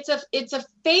 It's a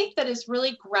faith that is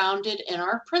really grounded in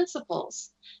our principles.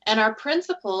 And our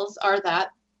principles are that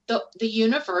the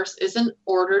universe is an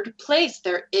ordered place.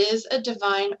 There is a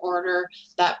divine order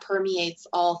that permeates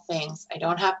all things. I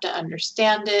don't have to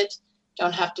understand it,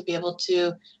 don't have to be able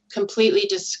to completely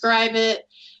describe it,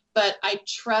 but I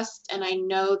trust and I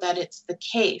know that it's the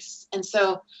case. And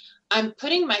so I'm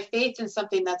putting my faith in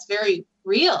something that's very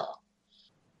real.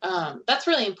 That's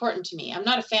really important to me. I'm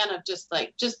not a fan of just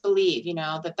believe,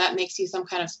 that makes you some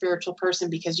kind of spiritual person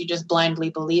because you just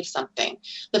blindly believe something.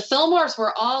 The Fillmores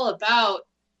were all about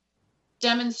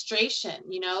demonstration,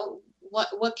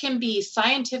 what can be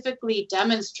scientifically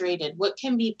demonstrated, what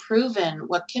can be proven,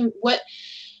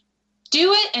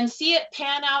 do it and see it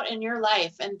pan out in your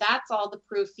life. And that's all the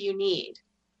proof you need,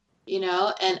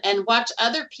 and watch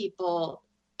other people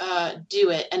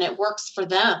do it and it works for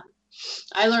them.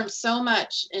 I learned so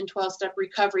much in 12-step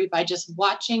recovery by just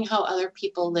watching how other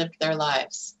people lived their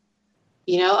lives.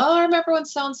 I remember when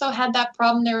so-and-so had that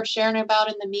problem they were sharing about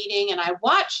in the meeting, and I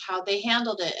watched how they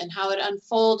handled it and how it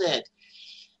unfolded.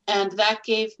 And that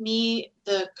gave me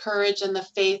the courage and the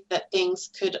faith that things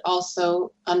could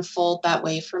also unfold that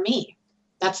way for me.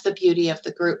 That's the beauty of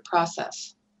the group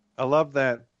process. I love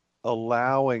that,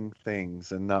 allowing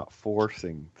things and not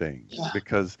forcing things,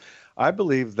 because I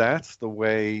believe that's the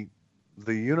way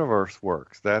the universe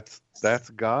works. That's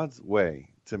God's way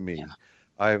to me. Yeah.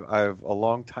 I've a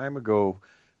long time ago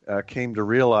came to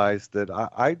realize that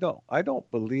I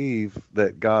don't believe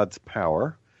that God's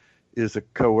power is a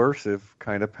coercive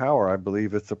kind of power. I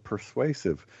believe it's a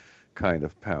persuasive kind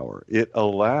of power. It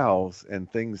allows and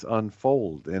things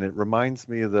unfold. And it reminds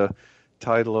me of the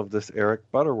title of this Eric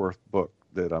Butterworth book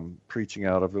that I'm preaching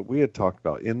out of, that we had talked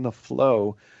about, In the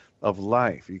Flow of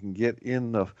Life. You can get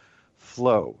in the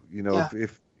flow.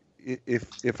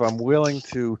 If I'm willing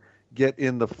to get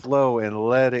in the flow and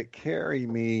let it carry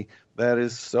me, that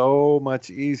is so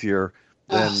much easier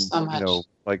than,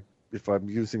 like if I'm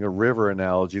using a river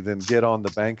analogy, then get on the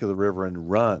bank of the river and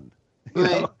run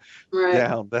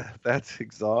down. That's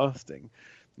exhausting.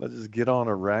 Let's just get on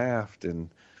a raft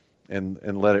and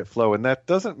let it flow. And that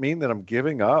doesn't mean that I'm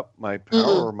giving up my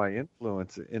power or my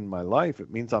influence in my life.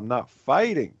 It means I'm not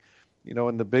fighting.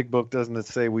 In the big book, doesn't it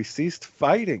say we ceased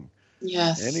fighting?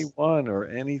 Yes. Anyone or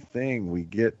anything, we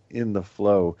get in the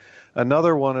flow.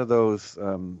 Another one of those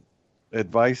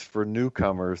advice for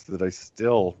newcomers that I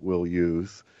still will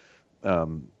use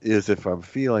is if I'm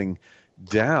feeling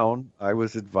down, I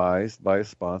was advised by a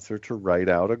sponsor to write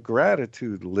out a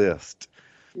gratitude list.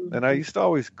 And I used to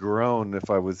always groan if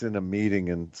I was in a meeting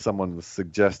and someone was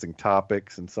suggesting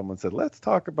topics and someone said, let's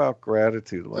talk about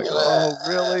gratitude. I'm like, oh,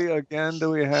 really? Again, do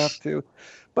we have to?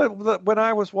 But when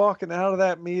I was walking out of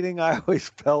that meeting, I always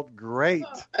felt great.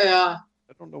 Yeah.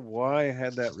 I don't know why I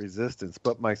had that resistance,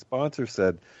 but my sponsor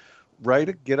said,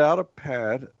 get out a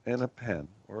pad and a pen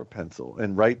or a pencil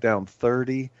and write down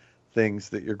 30 things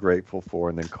that you're grateful for,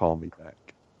 and then call me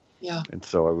back. Yeah. And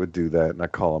so I would do that, and I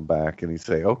call him back, and he'd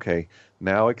say, okay,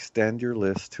 now extend your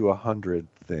list to 100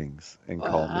 things and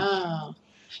call me. Wow.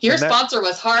 Your sponsor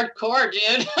was hardcore,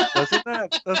 dude.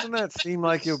 doesn't that seem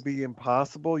like it would be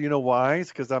impossible? You know why? It's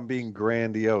because I'm being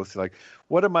grandiose. Like,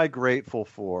 what am I grateful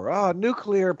for? Oh,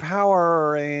 nuclear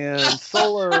power and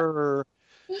solar.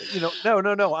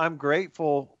 No. I'm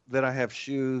grateful that I have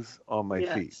shoes on my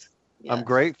feet. Yes. I'm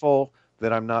grateful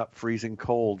that I'm not freezing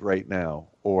cold right now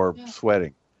or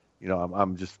sweating.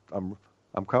 I'm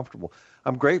comfortable.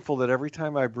 I'm grateful that every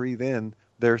time I breathe in,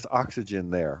 there's oxygen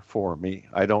there for me.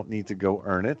 I don't need to go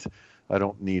earn it. I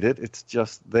don't need it. It's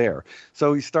just there.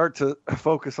 So you start to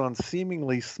focus on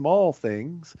seemingly small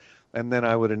things, and then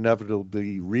I would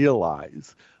inevitably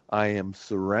realize I am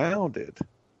surrounded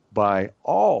by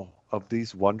all of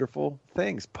these wonderful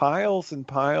things, piles and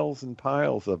piles and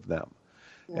piles of them.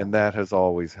 Yeah. And that has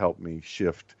always helped me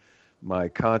shift my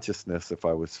consciousness if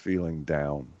I was feeling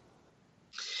down.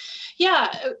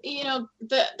 Yeah,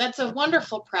 that's a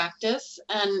wonderful practice,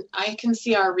 and I can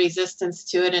see our resistance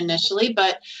to it initially,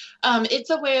 but it's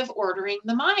a way of ordering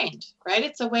the mind, right?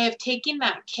 It's a way of taking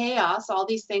that chaos, all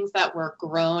these things that we're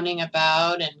groaning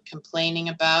about and complaining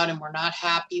about and we're not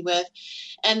happy with,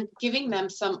 and giving them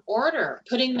some order,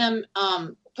 putting them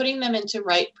into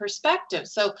right perspective.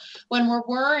 So when we're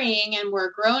worrying and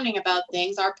we're groaning about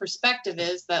things, our perspective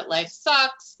is that life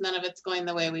sucks, none of it's going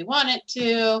the way we want it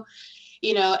to.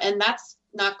 And that's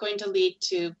not going to lead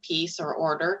to peace or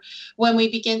order. When we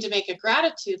begin to make a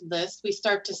gratitude list, we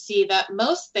start to see that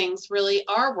most things really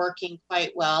are working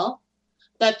quite well,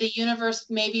 that the universe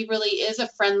maybe really is a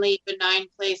friendly, benign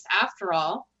place after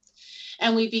all.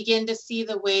 And we begin to see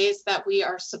the ways that we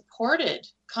are supported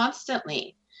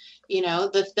constantly,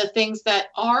 the things that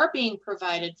are being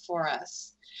provided for us.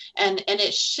 And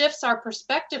it shifts our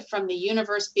perspective from the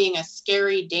universe being a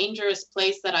scary, dangerous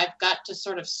place that I've got to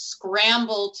sort of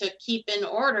scramble to keep in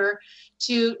order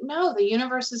to, no, the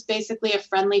universe is basically a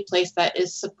friendly place that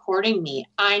is supporting me.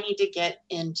 I need to get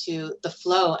into the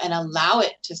flow and allow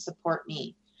it to support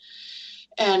me.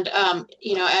 And,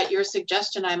 at your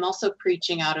suggestion, I'm also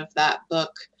preaching out of that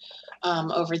book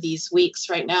over these weeks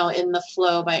right now, In the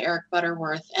Flow by Eric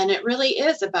Butterworth. And it really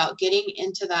is about getting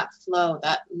into that flow,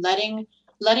 that letting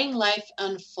life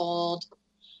unfold,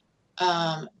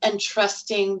 and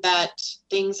trusting that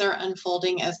things are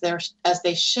unfolding as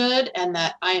they should, and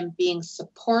that I am being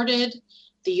supported.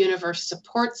 The universe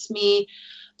supports me.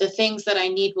 The things that I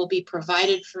need will be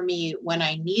provided for me when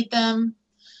I need them.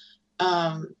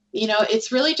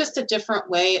 It's really just a different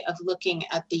way of looking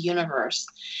at the universe.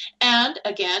 And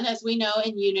again, as we know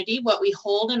in Unity, what we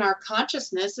hold in our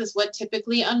consciousness is what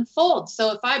typically unfolds.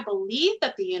 So if I believe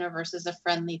that the universe is a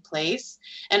friendly place,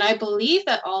 and I believe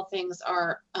that all things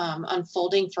are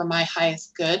unfolding for my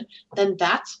highest good, then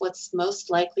that's what's most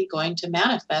likely going to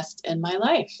manifest in my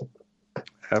life.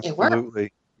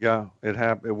 Absolutely. Yeah,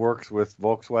 it works with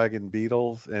Volkswagen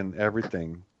Beetles and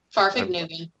everything.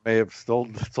 Farfignugan. May have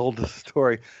told the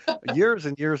story. Years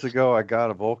and years ago, I got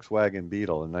a Volkswagen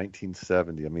Beetle in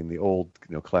 1970. I mean, the old,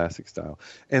 classic style.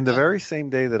 And the very same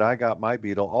day that I got my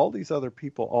Beetle, all these other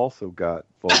people also got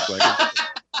Volkswagen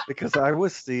because I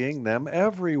was seeing them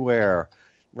everywhere,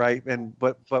 right?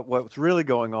 But what's really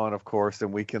going on, of course,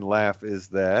 and we can laugh, is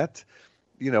that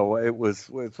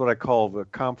it's what I call the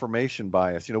confirmation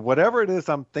bias. Whatever it is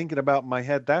I'm thinking about in my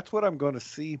head, that's what I'm going to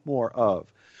see more of.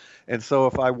 And so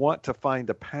if I want to find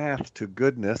a path to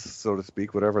goodness, so to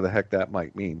speak, whatever the heck that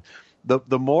might mean,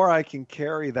 the more I can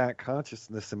carry that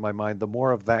consciousness in my mind, the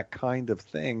more of that kind of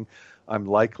thing I'm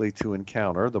likely to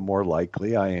encounter, the more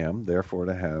likely I am, therefore,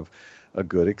 to have a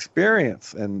good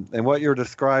experience. And what you're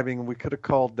describing, we could have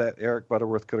called that, Eric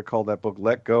Butterworth could have called that book,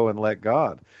 Let Go and Let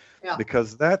God. Yeah.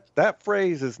 Because that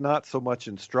phrase is not so much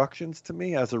instructions to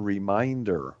me as a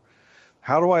reminder.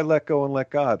 How do I let go and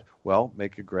let God? Well,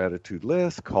 make a gratitude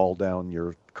list, call down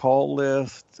your call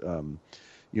list,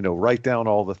 write down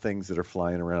all the things that are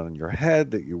flying around in your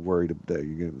head that you're worried that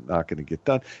you're not going to get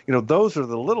done. Those are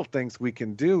the little things we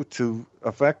can do to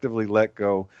effectively let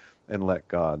go and let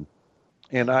God.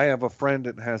 And I have a friend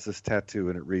that has this tattoo,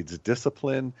 and it reads,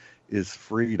 "Discipline is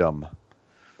freedom."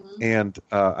 Mm-hmm. And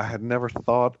I had never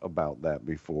thought about that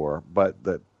before, but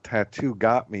the tattoo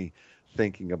got me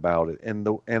thinking about it.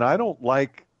 And I don't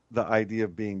like the idea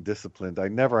of being disciplined. I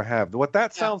never have. What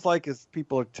that sounds like is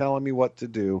people are telling me what to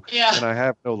do, and I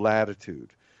have no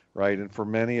latitude, right? And for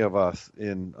many of us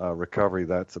in recovery,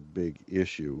 that's a big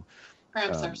issue.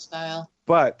 Cramps our style.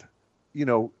 But,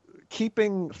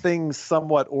 keeping things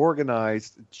somewhat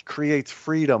organized creates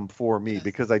freedom for me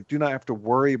because I do not have to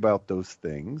worry about those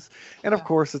things. And of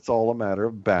course, it's all a matter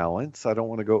of balance. I don't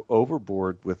want to go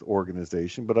overboard with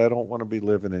organization, but I don't want to be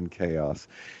living in chaos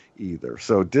either.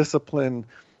 So discipline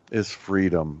is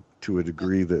freedom to a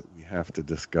degree that we have to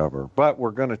discover. But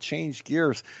we're going to change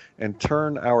gears and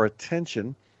turn our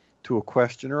attention to a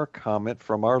question or a comment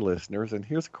from our listeners. And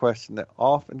here's a question that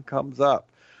often comes up,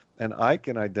 and I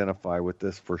can identify with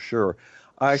this for sure.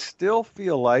 I still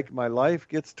feel like my life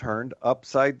gets turned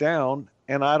upside down,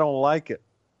 and I don't like it.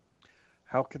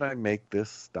 How can I make this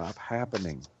stop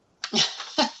happening?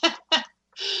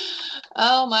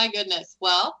 Oh, my goodness.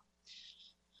 Well,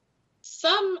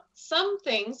 some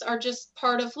things are just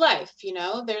part of life, you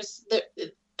know.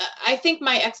 I think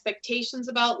my expectations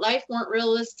about life weren't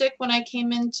realistic when I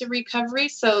came into recovery.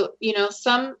 So, you know,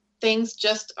 some things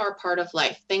just are part of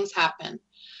life. Things happen.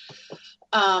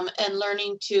 And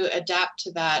learning to adapt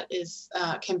to that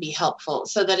can be helpful,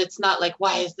 so that it's not like,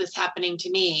 why is this happening to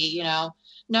me? You know,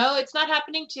 no, it's not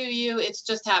happening to you. It's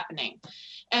just happening.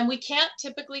 And we can't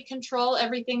typically control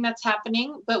everything that's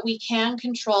happening, but we can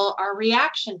control our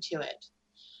reaction to it.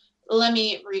 Let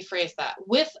me rephrase that.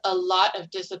 With a lot of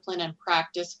discipline and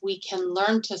practice, we can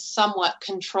learn to somewhat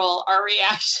control our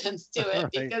reactions to it.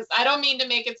 Right. Because I don't mean to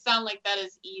make it sound like that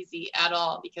is easy at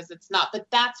all, because it's not. But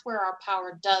that's where our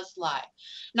power does lie.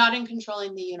 Not in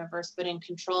controlling the universe, but in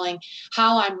controlling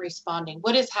how I'm responding.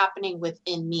 What is happening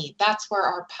within me? That's where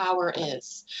our power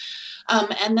is.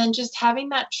 And then just having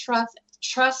that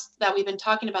trust that we've been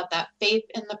talking about, that faith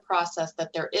in the process,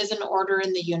 that there is an order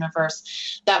in the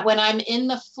universe, that when I'm in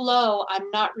the flow,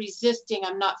 I'm not resisting,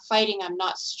 I'm not fighting, I'm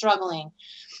not struggling,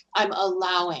 I'm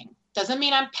allowing. Doesn't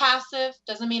mean I'm passive,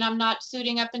 doesn't mean I'm not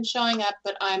suiting up and showing up,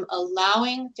 but I'm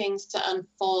allowing things to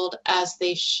unfold as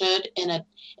they should in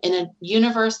a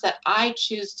universe that I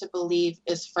choose to believe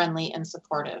is friendly and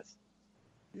supportive.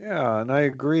 Yeah, and I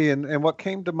agree. And what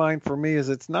came to mind for me is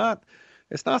it's not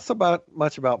so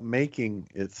much about making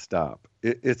it stop.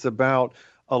 It's about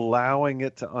allowing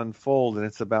it to unfold, and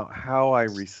it's about how I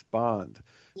respond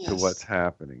to what's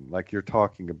happening. Like you're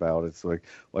talking about, it's like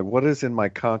what is in my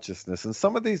consciousness. And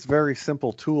some of these very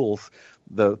simple tools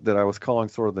that I was calling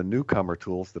sort of the newcomer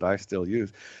tools that I still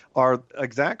use are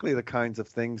exactly the kinds of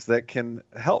things that can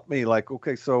help me. Like,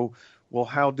 okay, so, well,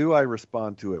 how do I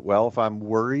respond to it? Well, if I'm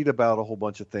worried about a whole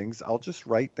bunch of things, I'll just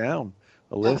write down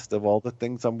a list of all the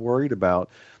things I'm worried about,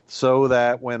 so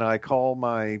that when I call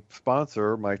my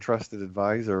sponsor, my trusted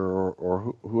advisor,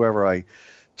 or whoever I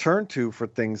turn to for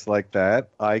things like that,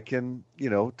 I can,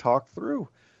 talk through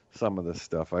some of this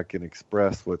stuff. I can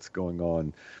express what's going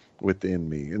on within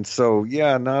me. And so,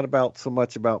 not so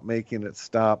much about making it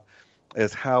stop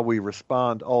as how we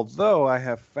respond, although I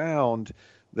have found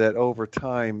that over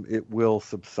time it will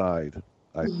subside,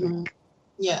 I think.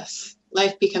 Yes,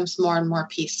 life becomes more and more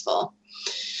peaceful.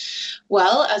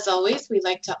 Well, as always, we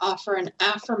like to offer an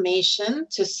affirmation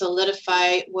to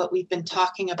solidify what we've been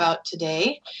talking about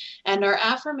today. And our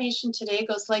affirmation today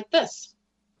goes like this: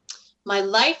 my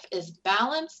life is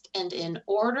balanced and in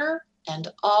order, and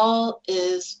all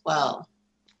is well.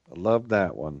 I love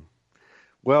that one.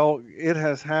 Well, it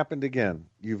has happened again.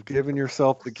 You've given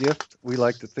yourself the gift, we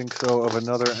like to think so, of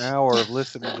another hour of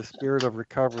listening to Spirit of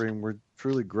Recovery, and we're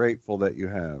truly grateful that you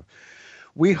have.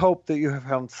 We hope that you have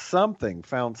found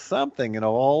something in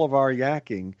all of our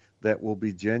yakking that will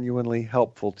be genuinely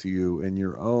helpful to you in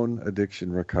your own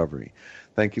addiction recovery.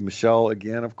 Thank you, Michelle,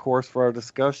 again, of course, for our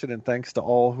discussion, and thanks to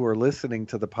all who are listening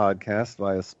to the podcast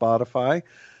via Spotify,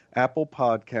 Apple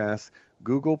Podcasts,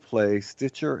 Google Play,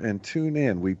 Stitcher, and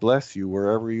TuneIn. We bless you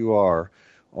wherever you are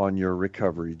on your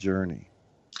recovery journey.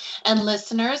 And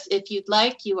listeners, if you'd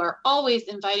like, you are always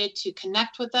invited to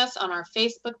connect with us on our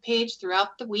Facebook page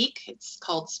throughout the week. It's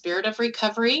called Spirit of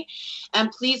Recovery.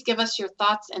 And please give us your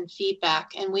thoughts and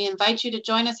feedback. And we invite you to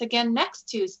join us again next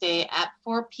Tuesday at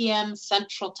 4 p.m.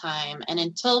 Central Time. And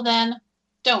until then,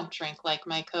 don't drink like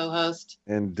my co-host.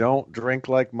 And don't drink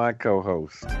like my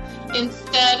co-host.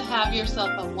 Instead, have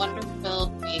yourself a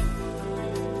wonder-filled week.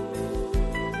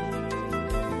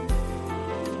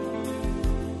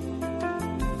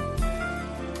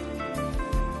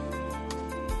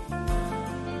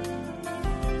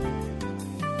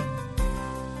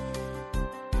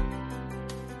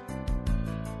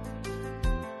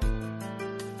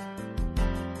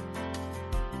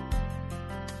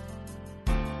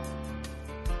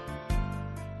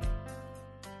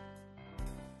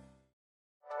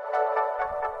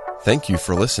 Thank you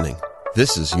for listening.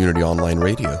 This is Unity Online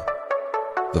Radio,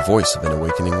 the voice of an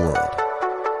awakening world.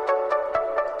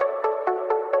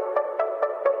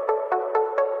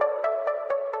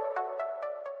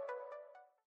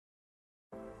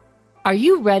 Are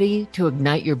you ready to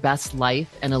ignite your best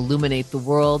life and illuminate the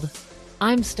world?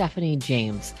 I'm Stephanie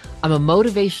James. I'm a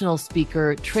motivational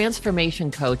speaker, transformation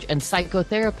coach, and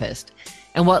psychotherapist.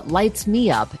 And what lights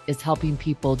me up is helping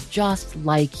people just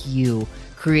like you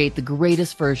create the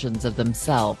greatest versions of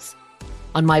themselves.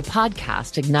 On my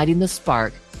podcast, Igniting the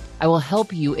Spark, I will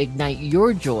help you ignite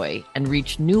your joy and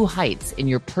reach new heights in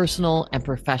your personal and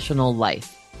professional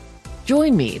life.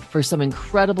 Join me for some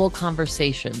incredible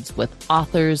conversations with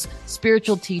authors,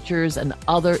 spiritual teachers, and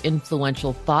other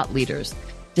influential thought leaders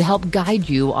to help guide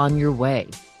you on your way.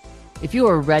 If you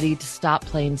are ready to stop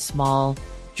playing small,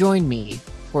 join me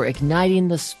for Igniting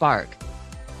the Spark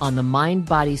on the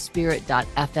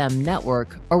mindbodyspirit.fm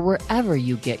network or wherever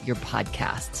you get your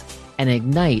podcasts, and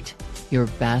ignite your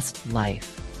best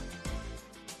life.